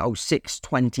me at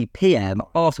 6:20 PM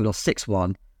after we lost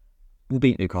 6-1, we'll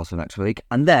beat Newcastle next week.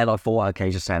 And then I thought, okay,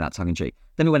 just saying that tongue in cheek.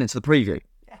 Then we went into the preview.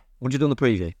 Yeah. What did you do on the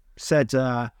preview? Said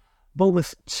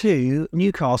Bournemouth 2,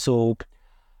 Newcastle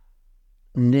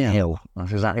 0.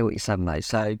 That's exactly what you said, mate.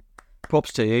 So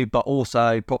props to you, but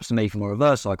also props to me for my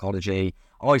reverse psychology.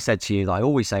 I said to you that I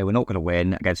always say we're not going to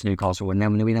win against Newcastle and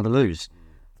then we never lose.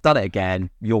 Done it again.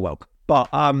 You're welcome. But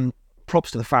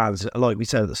props to the fans. Like we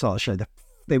said at the start of the show,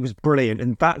 it was brilliant.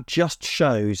 And that just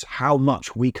shows how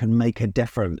much we can make a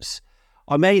difference.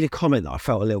 I made a comment that I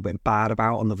felt a little bit bad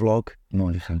about on the vlog,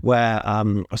 where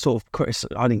I sort of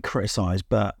I didn't criticise,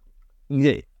 but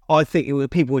I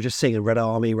think people were just singing Red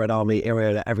Army,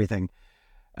 Iraola, everything.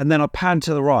 And then I panned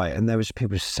to the right, and there was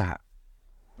people just sat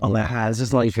on their hands.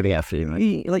 It's like really effort,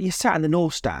 mate. You sat in the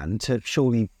North Stand to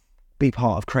surely be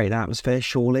part of creating atmosphere,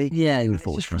 surely. Yeah, you would have It's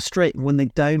thought just so. frustrating when they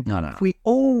don't. No. If we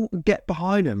all get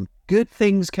behind them, good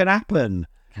things can happen.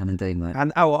 Can indeed, mate.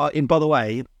 And and by the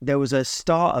way, there was a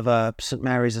start of a St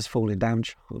Mary's has fallen down.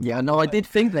 Yeah, no, I did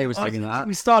think they were singing that.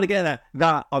 We started getting there.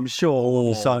 That, I'm sure,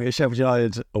 will be sung at Sheffield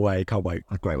United away. Can't wait.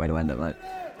 A great way to end it, mate.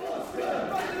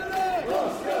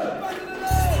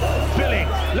 Billing,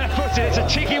 left footed, it's a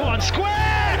cheeky one, square,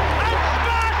 and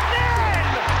smashed in!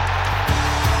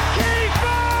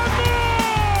 Keeper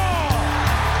more!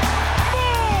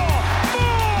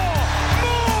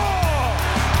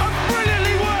 A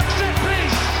brilliantly worked set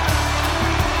piece!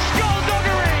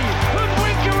 Skullduggery,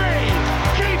 hoodwinkery,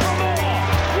 keeper more,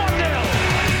 1-0.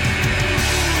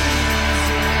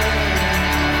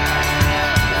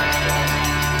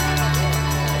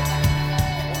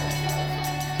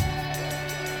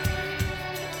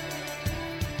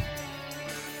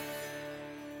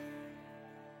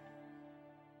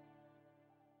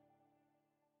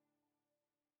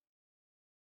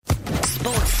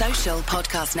 Sports Social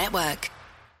Podcast Network.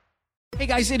 Hey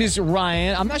guys, it is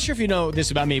Ryan. I'm not sure if you know this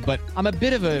about me, but I'm a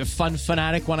bit of a fun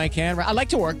fanatic when I can. I like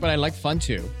to work, but I like fun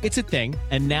too. It's a thing.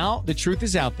 And now the truth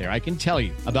is out there. I can tell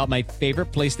you about my favorite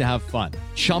place to have fun.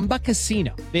 Chumba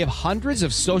Casino. They have hundreds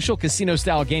of social casino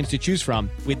style games to choose from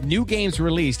with new games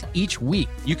released each week.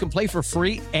 You can play for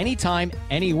free anytime,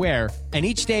 anywhere. And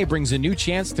each day brings a new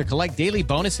chance to collect daily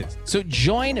bonuses. So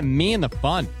join me in the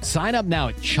fun. Sign up now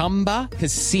at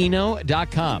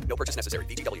ChumbaCasino.com. No purchase necessary.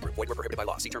 VGW Group. Void where prohibited by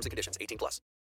law. See terms and conditions. 18+.